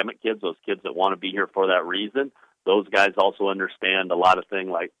academic kids, those kids that want to be here for that reason, those guys also understand a lot of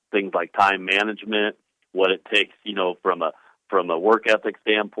things like time management, what it takes, from a work ethic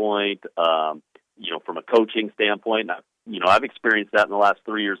standpoint, from a coaching standpoint. I've experienced that in the last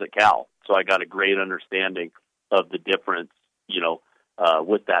 3 years at Cal, so I got a great understanding of the difference,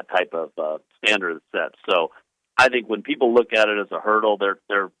 with that type of standard set. So I think when people look at it as a hurdle,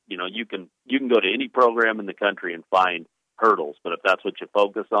 you can go to any program in the country and find hurdles, but if that's what you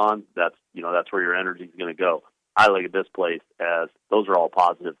focus on, that's where your energy is going to go. I look at this place as those are all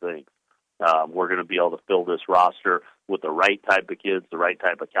positive things. We're going to be able to fill this roster with the right type of kids, the right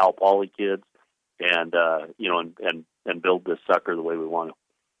type of Cal Poly kids, and build this sucker the way we want to.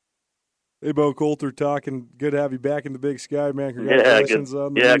 Hey, Beau, Colter talking. Good to have you back in the Big Sky, man. Congratulations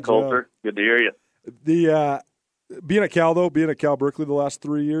on the new Colter. job. Good to hear you. The being at Cal Berkeley the last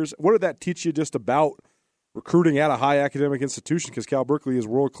 3 years, what did that teach you just about recruiting at a high academic institution? Because Cal Berkeley is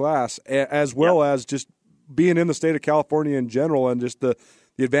world class, as well as just being in the state of California in general, and just the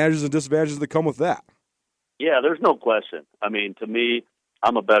advantages and disadvantages that come with that. Yeah, there's no question. To me,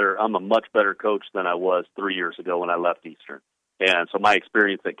 I'm a much better coach than I was 3 years ago when I left Eastern. And so my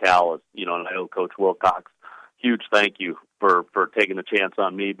experience at Cal is, and I owe Coach Wilcox huge thank you for taking a chance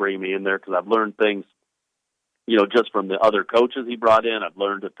on me, bringing me in there, because I've learned things, just from the other coaches he brought in. I've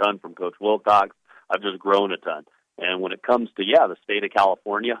learned a ton from Coach Wilcox. I've just grown a ton. And when it comes to, the state of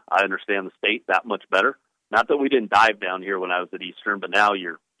California, I understand the state that much better. Not that we didn't dive down here when I was at Eastern, but now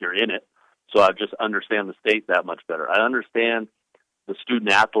you're in it. So I just understand the state that much better. I understand the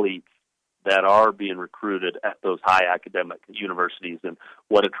student athletes that are being recruited at those high academic universities and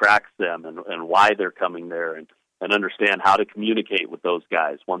what attracts them and why they're coming there, and understand how to communicate with those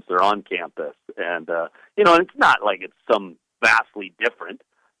guys once they're on campus. And, and it's not like it's some vastly different,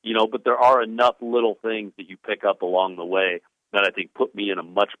 but there are enough little things that you pick up along the way that I think put me in a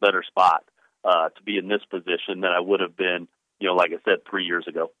much better spot to be in this position than I would have been, like I said, 3 years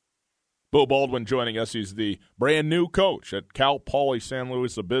ago. Beau Baldwin joining us. He's the brand new coach at Cal Poly San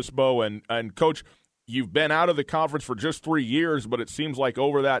Luis Obispo. And Coach, you've been out of the conference for just 3 years, but it seems like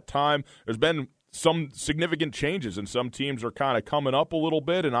over that time there's been some significant changes, and some teams are kind of coming up a little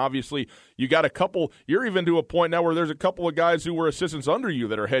bit. And obviously you got a couple, you're even to a point now where there's a couple of guys who were assistants under you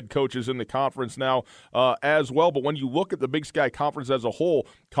that are head coaches in the conference now as well. But when you look at the Big Sky Conference as a whole,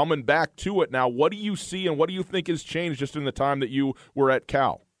 coming back to it now, what do you see and what do you think has changed just in the time that you were at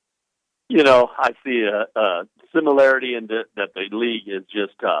Cal? I see a similarity in that the league is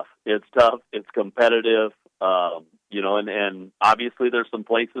just tough. It's tough. It's competitive. And obviously there's some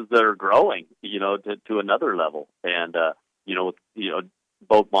places that are growing, to another level. And,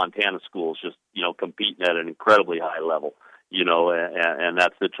 both Montana schools just, competing at an incredibly high level, and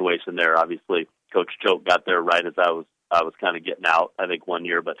that situation there, obviously Coach Choate got there right as I was kind of getting out, I think 1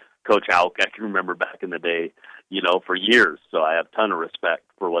 year, but Coach Houck, I can remember back in the day, for years. So I have a ton of respect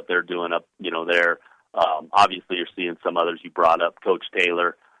for what they're doing up, there. Obviously you're seeing some others you brought up, Coach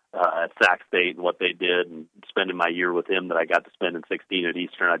Taylor, at Sac State and what they did, and spending my year with him that I got to spend in 16 at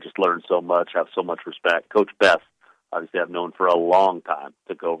Eastern. I just learned so much. I have so much respect. Coach Best, obviously I've known for a long time,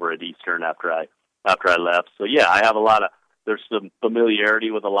 took over at Eastern after I left. So I have there's some familiarity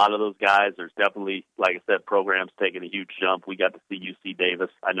with a lot of those guys. There's definitely, like I said, programs taking a huge jump. We got to see UC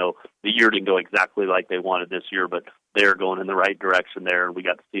Davis. I know the year didn't go exactly like they wanted this year, but they're going in the right direction there, and we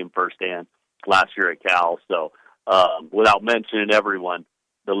got to see them firsthand last year at Cal. So without mentioning everyone,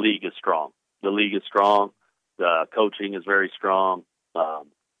 the league is strong. The league is strong. The coaching is very strong.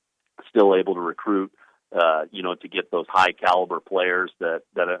 Still able to recruit, to get those high caliber players that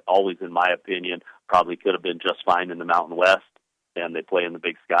always, in my opinion, probably could have been just fine in the Mountain West, and they play in the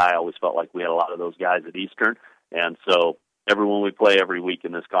Big Sky. I always felt like we had a lot of those guys at Eastern. And so everyone we play every week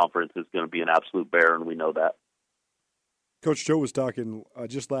in this conference is going to be an absolute bear, and we know that. Coach Choate was talking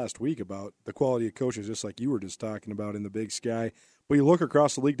just last week about the quality of coaches, just like you were just talking about in the Big Sky. But you look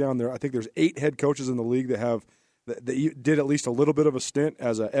across the league down there, I think there's 8 head coaches in the league that did at least a little bit of a stint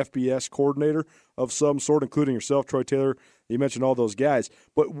as a FBS coordinator of some sort, including yourself, Troy Taylor. You mentioned all those guys.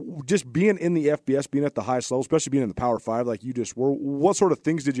 But just being in the FBS, being at the highest level, especially being in the Power 5 like you just were, what sort of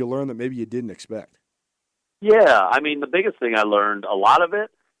things did you learn that maybe you didn't expect? Yeah, the biggest thing I learned, a lot of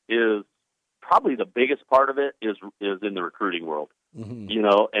it is, probably the biggest part of it is in the recruiting world,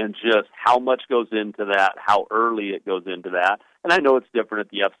 and just how much goes into that, how early it goes into that. And I know it's different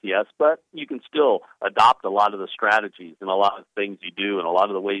at the FCS, but you can still adopt a lot of the strategies and a lot of things you do and a lot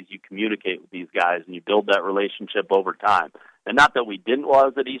of the ways you communicate with these guys, and you build that relationship over time. And not that we didn't while I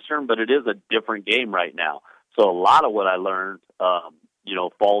was at Eastern, but it is a different game right now. So a lot of what I learned,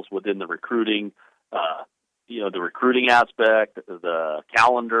 falls within the recruiting, the recruiting aspect, the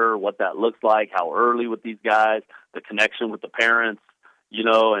calendar, what that looks like, how early with these guys, the connection with the parents,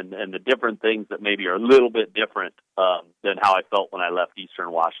 and the different things that maybe are a little bit different than how I felt when I left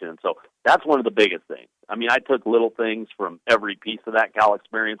Eastern Washington. So that's one of the biggest things. I took little things from every piece of that Cal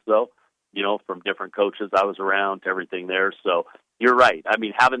experience, though, from different coaches I was around to everything there. So you're right.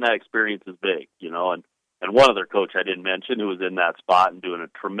 Having that experience is big, and one other coach I didn't mention who was in that spot and doing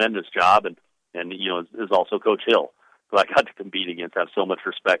a tremendous job and is also Coach Hill, who I got to compete against. I have so much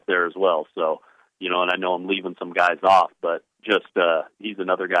respect there as well. So, and I know I'm leaving some guys off, but just he's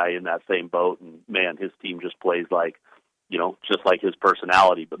another guy in that same boat. And, man, his team just plays like, just like his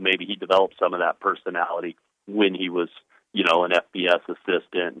personality. But maybe he developed some of that personality when he was, an FBS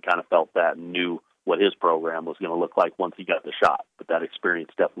assistant and kind of felt that and knew what his program was going to look like once he got the shot. But that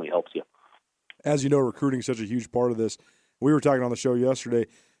experience definitely helps you. As you know, recruiting is such a huge part of this. We were talking on the show yesterday.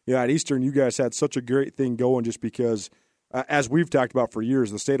 At Eastern, you guys had such a great thing going just because, as we've talked about for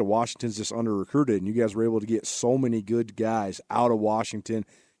years, the state of Washington's just under-recruited, and you guys were able to get so many good guys out of Washington,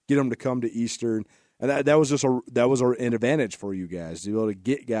 get them to come to Eastern, and that was just an advantage for you guys, to be able to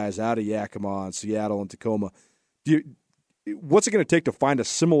get guys out of Yakima and Seattle and Tacoma. What's it going to take to find a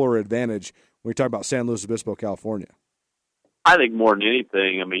similar advantage when you talk about San Luis Obispo, California? I think more than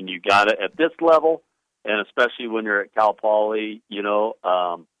anything, you got it at this level, and especially when you're at Cal Poly,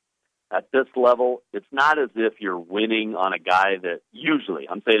 at this level, it's not as if you're winning on a guy that usually,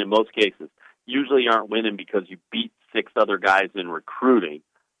 I'm saying in most cases, usually aren't winning because you beat 6 other guys in recruiting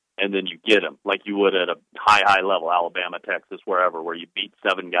and then you get them like you would at a high level, Alabama, Texas, wherever, where you beat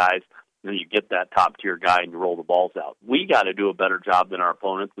 7 guys and then you get that top-tier guy and you roll the balls out. We got to do a better job than our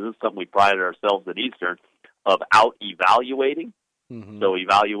opponents, and this is something we prided ourselves at Eastern, of out-evaluating. Mm-hmm. So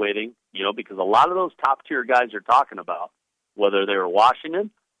evaluating, because a lot of those top-tier guys you're talking about, whether they were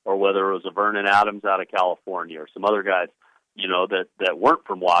Washington or whether it was a Vernon Adams out of California or some other guys, that weren't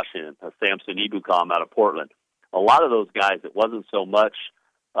from Washington, a Samson Ebukam out of Portland. A lot of those guys, it wasn't so much,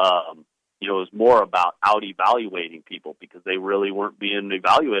 it was more about out-evaluating people because they really weren't being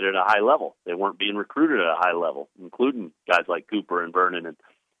evaluated at a high level. They weren't being recruited at a high level, including guys like Cooper and Vernon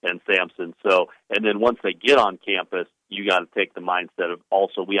and Sampson. So, and then once they get on campus, you got to take the mindset of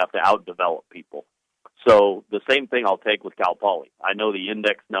also we have to out-develop people. So the same thing I'll take with Cal Poly. I know the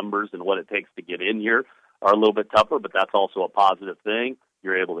index numbers and what it takes to get in here are a little bit tougher, but that's also a positive thing.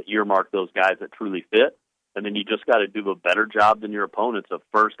 You're able to earmark those guys that truly fit, and then you just got to do a better job than your opponents of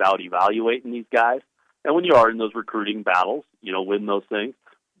first out-evaluating these guys. And when you are in those recruiting battles, win those things,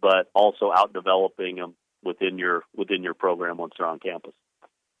 but also out-developing them within your program once they're on campus.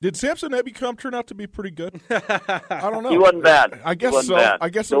 Did Samson Ebukam turn out to be pretty good? I don't know. He wasn't bad. I guess so. Bad. I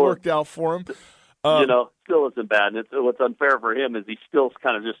guess it worked out for him. Still isn't bad. And what's unfair for him is he still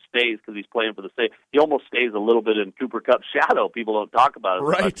kind of just stays because he's playing for the state. He almost stays a little bit in Cooper Kupp's shadow. People don't talk about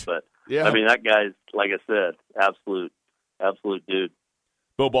it much, but yeah. I mean, that guy's, like I said, absolute dude.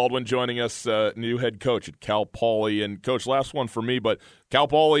 Beau Baldwin joining us, new head coach at Cal Poly. And, Coach, last one for me, but Cal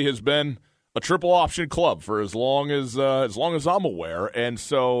Poly has been a triple option club for as long as I'm aware. And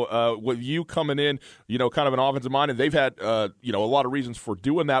so with you coming in, kind of an offensive mind, and they've had, a lot of reasons for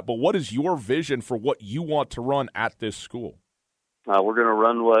doing that. But what is your vision for what you want to run at this school? We're going to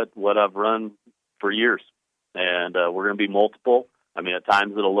run what I've run for years, and we're going to be multiple. I mean, at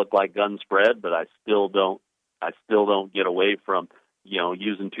times it'll look like gun spread, but I still don't get away from,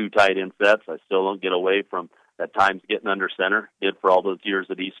 using 2 tight end sets. I still don't get away from at times getting under center. Did for all those years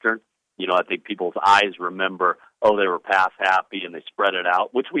at Eastern. I think people's eyes remember, they were pass happy and they spread it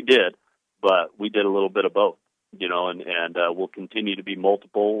out, which we did, but we did a little bit of both, and we'll continue to be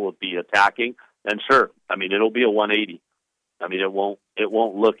multiple, we'll be attacking. And sure, I mean, it'll be a 180. I mean, it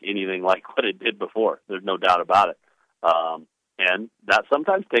won't look anything like what it did before. There's no doubt about it. And that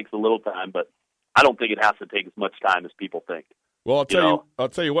sometimes takes a little time, but I don't think it has to take as much time as people think. Well, I'll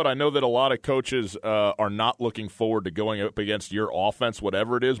tell you what. I know that a lot of coaches are not looking forward to going up against your offense,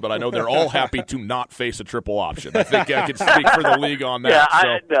 whatever it is. But I know they're all happy to not face a triple option. I think I can speak for the league on that.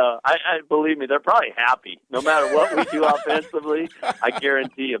 Yeah, so. I believe me, they're probably happy. No matter what we do offensively, I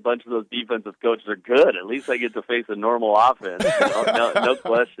guarantee a bunch of those defensive coaches are good. At least I get to face a normal offense. No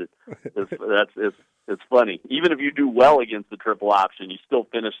question. It's funny. Even if you do well against the triple option, you still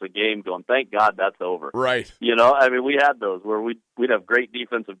finish the game going, thank God that's over. Right. I mean, we had those where we'd have great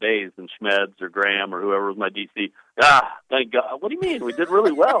defensive days, and Schmeds or Graham or whoever was my DC. Thank God. What do you mean? We did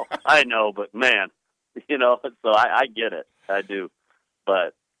really well. I know, but man, so I get it. I do.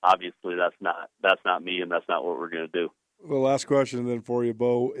 But obviously that's not me, and that's not what we're going to do. Well, last question then for you,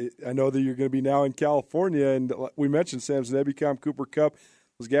 Beau. I know that you're going to be now in California, and we mentioned Samson Ebukam, Cooper Kupp.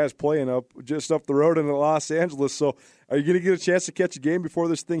 Those guys playing just up the road in Los Angeles. So are you going to get a chance to catch a game before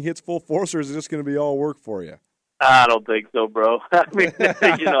this thing hits full force, or is it just going to be all work for you? I don't think so, bro. I mean,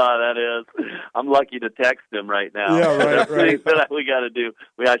 you know how that is. I'm lucky to text him right now. Yeah, right. That we got to do.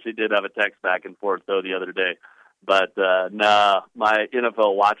 We actually did have a text back and forth, though, the other day. But, my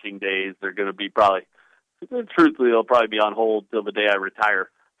NFL watching days are going to be truthfully, they'll probably be on hold till the day I retire.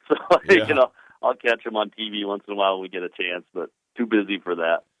 So, I'll catch him on TV once in a while when we get a chance, but too busy for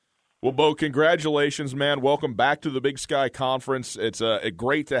that. Well, Beau, congratulations, man. Welcome back to the Big Sky Conference. It's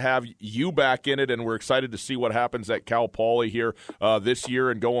great to have you back in it, and we're excited to see what happens at Cal Poly here this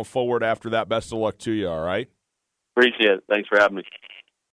year and going forward after that. Best of luck to you, all right? Appreciate it. Thanks for having me.